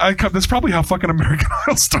 Well, that's probably how fucking American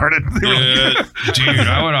Idol started. Dude,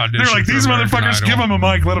 I would audition. They're like, these motherfuckers, give them a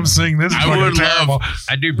mic, let them sing. This is fucking terrible.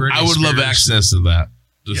 I do Britney I would Spears. love access to that.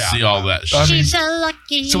 To see all that shit. She's so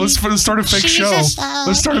lucky. So let's start a fake show.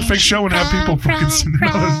 Let's start a fake show and have people fucking send an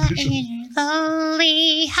audition.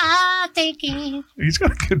 Lonely heart thinking. He's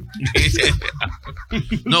got a good.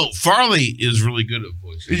 No, Farley is really good at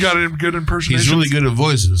voices. He got a good impersonation. He's really good at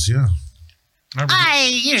voices. Yeah. I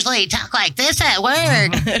usually talk like this at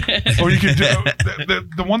work. Or you could do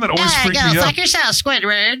the one that always freaked me Fuck out yourself,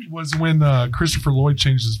 Squidward. was when Christopher Lloyd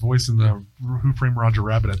changed his voice in the Who Framed Roger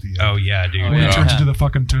Rabbit at the end. Oh yeah, dude. When he turns into the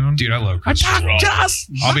fucking tune. Dude, I love Christopher Lloyd.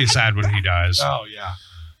 I'll be sad when he dies. Oh yeah.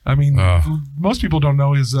 I mean, most people don't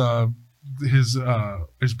know his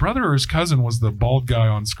brother or his cousin was the bald guy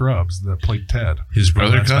on Scrubs that played Ted. His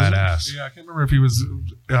brother, That's cousin. badass. Yeah, I can't remember if he was.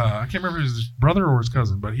 I can't remember if it was his brother or his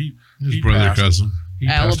cousin, but His he brother, passed. cousin. He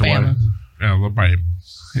passed away. Alabama. Alabama.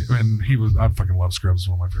 And he was. I fucking love Scrubs. It's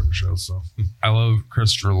one of my favorite shows. So. I love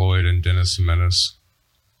Christopher Lloyd and Dennis the Menace.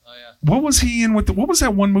 What was he in with? What was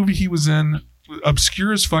that one movie he was in?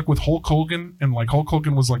 Obscure as fuck with Hulk Hogan, and Hulk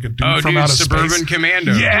Hogan was like a dude from out of Suburban space.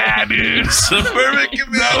 Commando. Yeah, dude. Suburban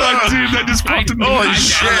Commando. Dude, that just popped in my Holy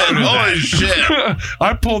shit! Holy shit!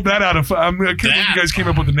 I pulled that out of. I can't believe you guys came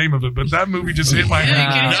up with the name of it, but that movie just hit my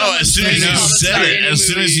head. No, as soon as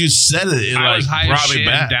you said it, it I was high as brought me shit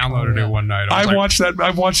back. and downloaded it one night. I've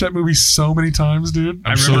watched that movie so many times, dude.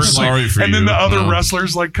 I'm so sorry for you. And then the other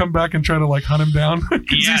wrestlers come back and try to hunt him down.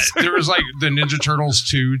 Yeah, there was the Ninja Turtles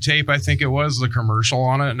 2 tape, I think it was, the commercial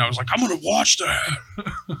on it, and I was like, I'm gonna watch that.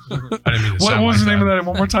 I didn't mean to What sound was the like name of that?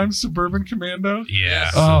 One more time, Suburban Commando.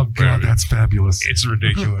 Yeah. Oh god, that's fabulous. It's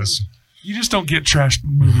ridiculous. You just don't get trash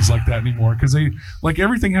movies like that anymore because they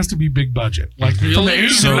everything has to be big budget. From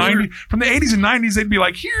the 80s and 90s, they'd be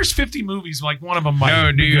like, "Here's 50 movies." One of them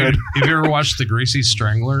might be good. Have you ever watched The Greasy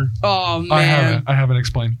Strangler? Oh man, I haven't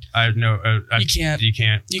explained. You can't. You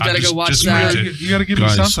can't. You gotta go watch that. You gotta give me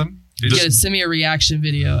something. You gotta send me a reaction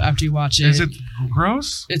video after you watch it. Is it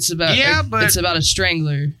gross? It's about it's about a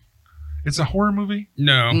strangler. It's a horror movie?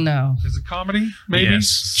 No. Is it comedy? Maybe? Yes.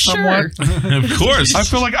 Somewhat? Sure. Of course. I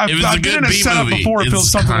feel like I've been in a setup before. It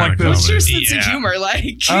feels something like this. What's your sense of humor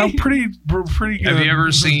like? Pretty good. Have you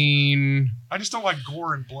ever seen... I just don't like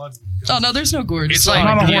gore and blood. Oh, no, there's no gore. It's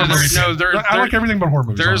not a horror movie. No, I like everything but horror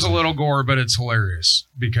movies. There's a little gore, but it's hilarious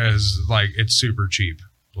because it's super cheap.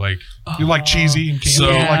 You like cheesy and candy.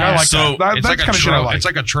 I like that. It's That's kind of shit I like. It's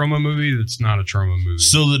like a trauma movie that's not a trauma movie.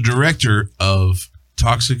 So the director of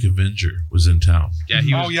Toxic Avenger was in town.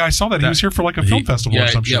 Yeah, I saw that. He was here for a film festival or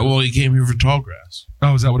something. Yeah, well, he came here for Tallgrass.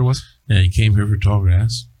 Oh, is that what it was? Yeah, he came here for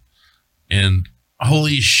Tallgrass. And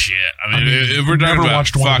holy shit. I mean if we're talking about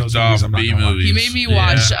fucked off B movies. You made me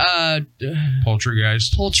watch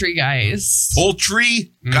Poultrygeist. Poultrygeist. Poultrygeist?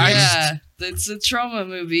 Yeah. It's a trauma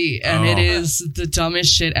movie, and it is the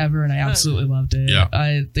dumbest shit ever, and I absolutely loved it. Yeah.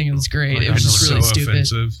 I think it was great. It was just really stupid.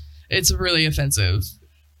 Offensive. It's really offensive,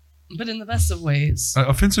 but in the best of ways.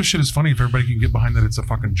 Offensive shit is funny if everybody can get behind that it's a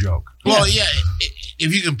fucking joke. Well, yeah,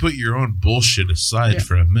 if you can put your own bullshit aside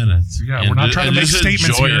for a minute. Yeah, we're not trying to make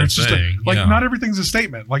statements here. It's just not everything's a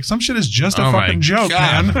statement. Some shit is just a fucking joke,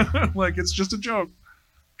 man. It's just a joke.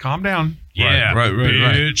 Calm down. Yeah, right,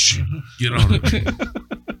 bitch. Get on it.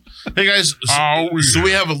 Hey guys, so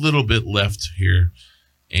we have a little bit left here,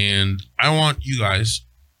 and I want you guys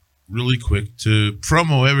really quick to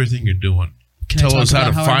promo everything you're doing. Tell us how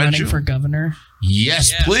to find you for governor.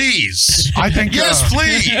 Yes, please. I think yes,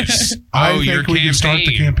 please. I think we can start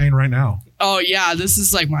the campaign right now. Oh yeah, this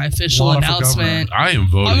is like my official Lana for announcement. I am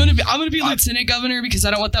voting. I'm gonna be lieutenant governor because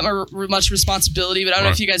I don't want that much responsibility. But I don't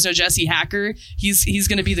know if you guys know Jesse Hacker. He's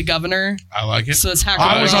gonna be the governor. I like it. So it's Hacker.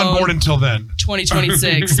 I was on board until then.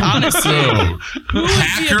 2026. Honestly, So,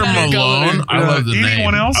 Hacker Malone. I love the name.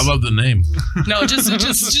 Anyone else? I love the name. no,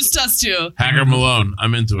 just us two. Hacker Malone.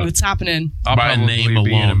 I'm into it. It's happening. I'll By probably name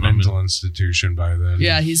be in a alone, mental institution by then.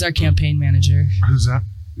 Yeah, he's our campaign manager. Who's that?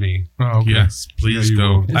 Me. Oh, okay. Yes, please Yeah, you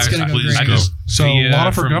go. will. It's gonna go Please great. go. So via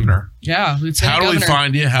Lana for from- governor. Yeah, lieutenant How do we governor.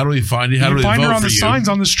 find you? How do we find you? How do we find vote her on for the you? signs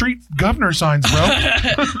on the street, governor signs, bro.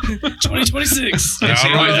 2026. It's the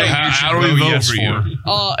only thing you How should do we vote yes for you?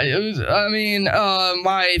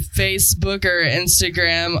 My Facebook or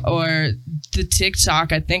Instagram or the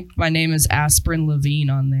TikTok. I think my name is Aspirin Levine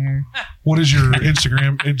on there. What is your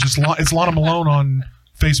Instagram? It's Lana Malone on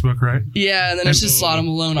Facebook, right? Yeah, and then it's just Lana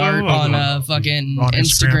Malone art on fucking On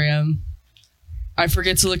Instagram. I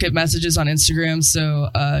forget to look at messages on Instagram, so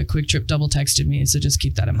Quick Trip double texted me, so just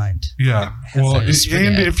keep that in mind. Yeah. Well, I just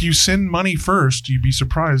and forget. if you send money first, you'd be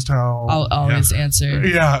surprised how. I'll always answer.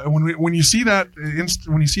 Yeah, when you see that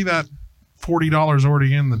 $40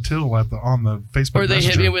 already in the till on the Facebook, Or they hit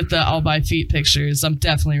Messenger. me with the I'll buy feet pictures. I'm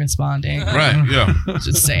definitely responding. Right. Yeah.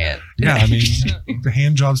 Just saying. Yeah, I mean, the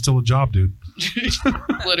hand job's still a job, dude.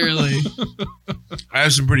 Literally. I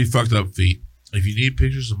have some pretty fucked up feet. If you need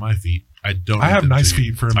pictures of my feet, I donate. I have them nice to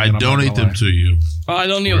you. feet for a man. I I'm not donate gonna them lie. to you. I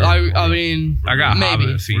don't even. I mean, I got maybe.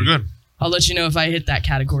 Hobbit feet. We're good. I'll let you know if I hit that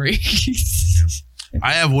category.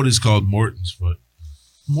 I have what is called Morton's foot.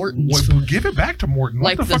 Morton's What, foot. give it back to Morton.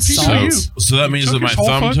 Like What the the fuck did salt? he do? So that means Took that my his whole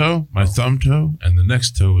thumb foot? toe, and the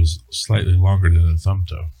next toe is slightly longer than the thumb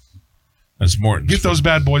toe. That's Morton's. Get those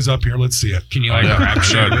bad boys up here. Let's see it. Can you I like got grab it.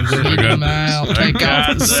 shit with it? I Take got them out. Take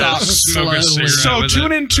off the socks Smoke a slowly. cigarette. So with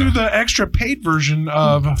tune it. into the extra paid version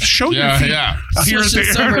of Show Your Yeah, Feet. yeah. Here at Switch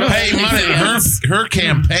it the over to Hey, money, her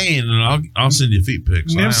campaign, and I'll send you feet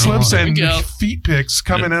pics. Nip slips There and we go. feet pics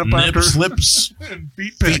coming up Nip after slips, and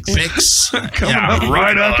feet feet pics pics. coming up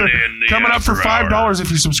right after coming up for $5 if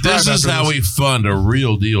you subscribe. This is after how this. we fund a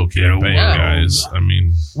real deal campaign, Yeah. guys. I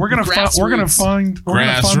mean, We're gonna fund the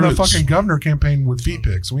Grassroots. fucking governor campaign with feet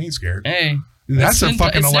pics. We ain't scared. Hey. That's a It's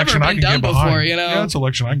fucking never election I been can get done behind. before, you know? Yeah, that's an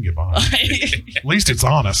election I can get behind. At least it's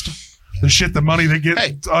honest. The money they get.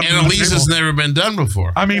 hey, under and the at least table. it's never been done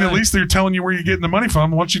before. I mean, at least they're telling you where you're getting the money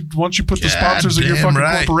from. Once you put the Yeah, sponsors of your damn fucking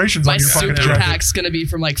right. corporations My on your fucking super check. PAC's going to be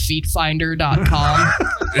from like feetfinder.com.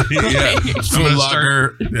 Yeah, Foot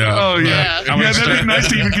Locker. Yeah. Oh yeah, Yeah. yeah. That'd be nice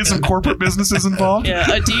to even get some corporate businesses involved. Yeah,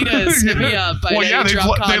 Adidas, hit me up. Well, yeah,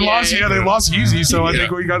 they lost. Yeah, they lost Yeezy, so I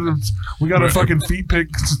think we got a fucking feet pick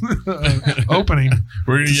opening.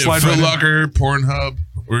 We're gonna get Slide Foot right in. Locker, Pornhub.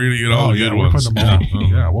 We're gonna get all the good we're ones. putting them all.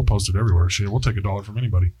 Yeah, we'll post it everywhere. Shit, we'll take $1 from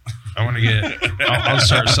anybody. I want to get. I'll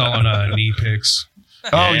start selling knee pics.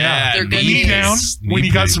 Oh yeah, They're good knee knees. down when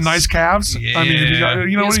you got some nice calves. I mean, if you got,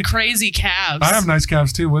 you know These what? crazy calves. I have nice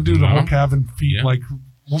calves too. We'll do the whole calf and feet. Yeah. Like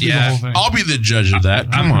we'll do the Yeah. whole thing. I'll be the judge of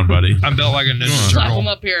that. Come on, buddy. I'm built like a ninja Slap them turtle.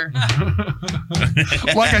 up here.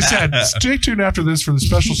 Like I said, stay tuned after this for the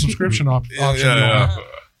special subscription option. On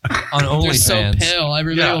They're so OnlyFans. pale.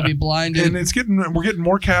 Everybody will be blinded. And we're getting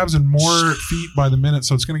more calves and more feet by the minute,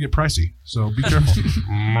 so it's going to get pricey. So be careful.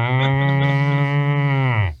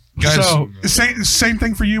 Guys, So same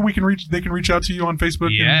thing for you. They can reach out to you on Facebook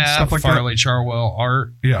and Yeah, stuff like Farley Charwell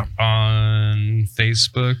art that. Yeah. on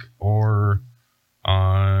Facebook or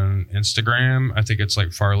on Instagram. I think it's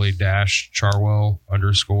like Farley-Charwell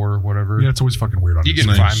 _ whatever. Yeah, it's always fucking weird on You can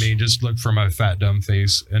Instagram. find me. Just look for my fat dumb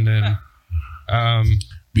face, and then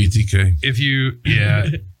BTK. if you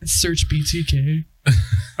Search BTK.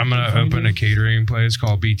 I'm gonna open a catering place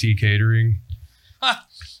called BT Catering.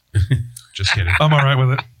 Just kidding. I'm all right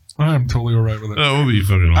with it. I am totally all right with it. That would be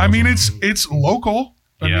fucking awesome. I mean, it's local.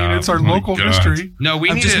 I Yeah. mean, it's our Oh my local God. history. No, we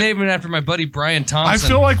I'm need just to. naming it after my buddy Brian I Thompson.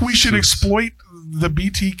 feel like we should exploit the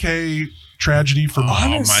BTK tragedy for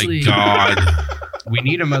money. Honestly. Oh my God. We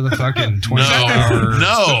need a motherfucking 24 No. hour.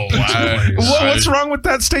 No. What's wrong with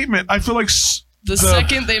that statement? I feel like The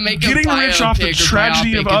second they make a getting rich off the biopic or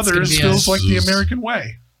tragedy of biopic, it's gonna others be feels like the Jesus. American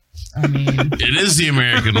way. I mean, It is the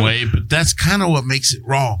American way, but that's kind of what makes it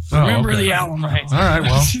wrong. remember okay. the Allen rights. All right,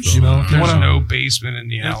 well, you know, if you There's want no basement in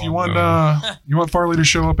the if Alamo. you want Farley to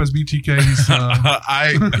show up as BTK, he's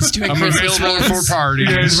He's doing I'm Christmas available runs. for parties.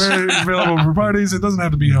 yeah, he's very available for parties. It doesn't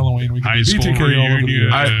have to be Halloween. We can High do school BTK all over the year.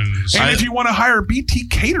 reunions. And if you want to hire BT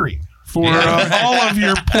Catering for all of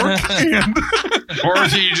your pork and Or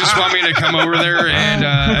if you just want me to come over there and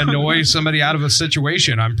annoy somebody out of a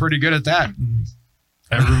situation, I'm pretty good at that.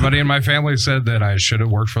 Everybody in my family said that I should have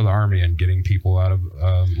worked for the Army and getting people out of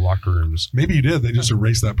locker rooms. Maybe you did. They just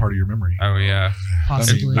erased that part of your memory. Oh, yeah.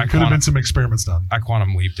 Possibly. There could have been some experiments done. I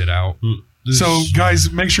quantum leaped it out. So,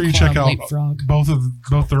 guys, make sure you check out both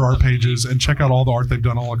their art pages and check out all the art they've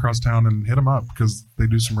done all across town and hit them up because they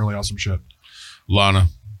do some really awesome shit. Lana,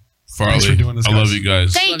 Farley, thanks for doing this, I love you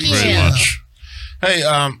guys very much. Hey,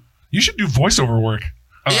 you should do voiceover work.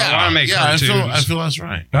 I want to make cartoons. I feel that's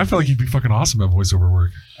right. I feel like you'd be fucking awesome at voiceover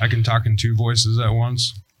work. I can talk in 2 voices at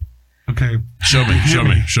once. Okay. Show me.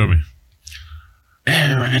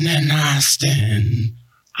 Aaron and Austin.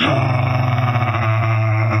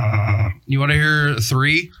 You want to hear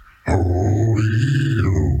 3?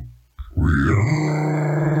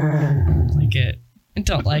 Like it. I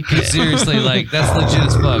don't like it. Seriously, like that's legit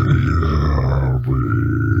as fuck.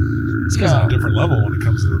 This guy's on a different level when it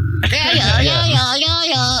comes to.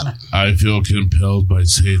 I feel compelled by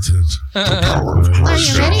Satan. Are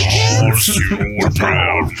you ready, kids?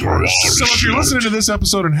 So if you're listening to this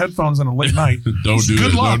episode in headphones on a late night, don't do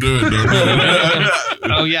it. luck. Don't do it.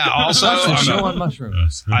 Oh yeah. Also, Show on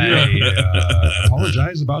mushrooms. I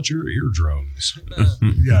apologize about your eardrums.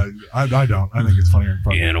 Yeah, I don't. I think it's funnier.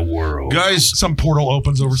 In a world, Guys, some portal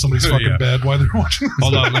opens over somebody's fucking bed while they're watching.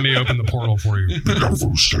 Hold on, let me open the portal for you.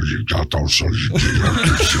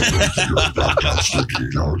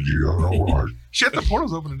 Shit, the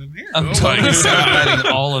portal's opening in here. I'm totally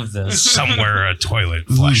celebrating all of this. Somewhere a toilet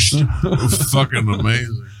flushed. fucking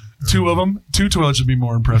amazing. 2 of them. 2 toilets would be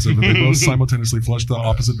more impressive if they both simultaneously flushed the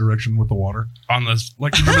opposite direction with the water. On this,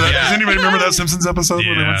 like, remember that? Does anybody remember that Simpsons episode?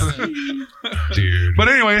 Yeah. Where they went to dude. But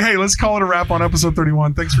anyway, hey, let's call it a wrap on episode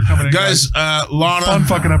 31. Thanks for coming in, guys. Lana, fun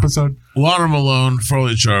fucking episode. Lana Malone,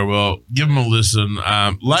 Farley Charwell. Give them a listen.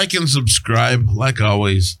 Like and subscribe, like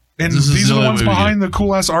always. And these are the ones behind the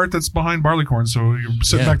cool ass art that's behind Barleycorn. So you're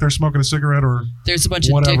sitting back there smoking a cigarette or there's a bunch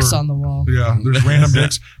whatever. of dicks on the wall. Yeah, there's random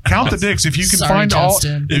dicks. Count the dicks. If you can find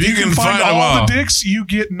Justin. all, if you can find all the dicks, you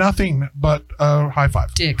get nothing but high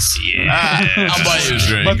five. Dicks. Yeah, I'll buy you a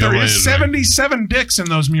drink. But there is 77 dicks in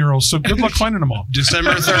those murals, so good luck finding them all.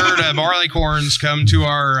 December 3rd, Barleycorns come to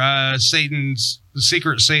our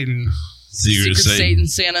Secret Satan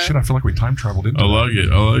Santa. Shit, I feel like we time traveled into I like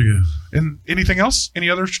it. And anything else? Any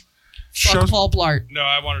other shows? Paul Blart. No,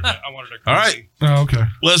 I wanted to. All right. Oh, okay.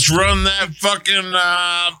 Let's run that fucking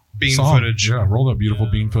bean song. Footage. Yeah, roll that beautiful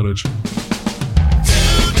bean footage.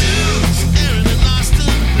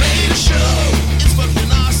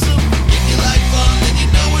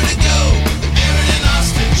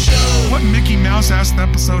 What Mickey Mouse ass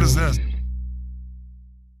episode is this?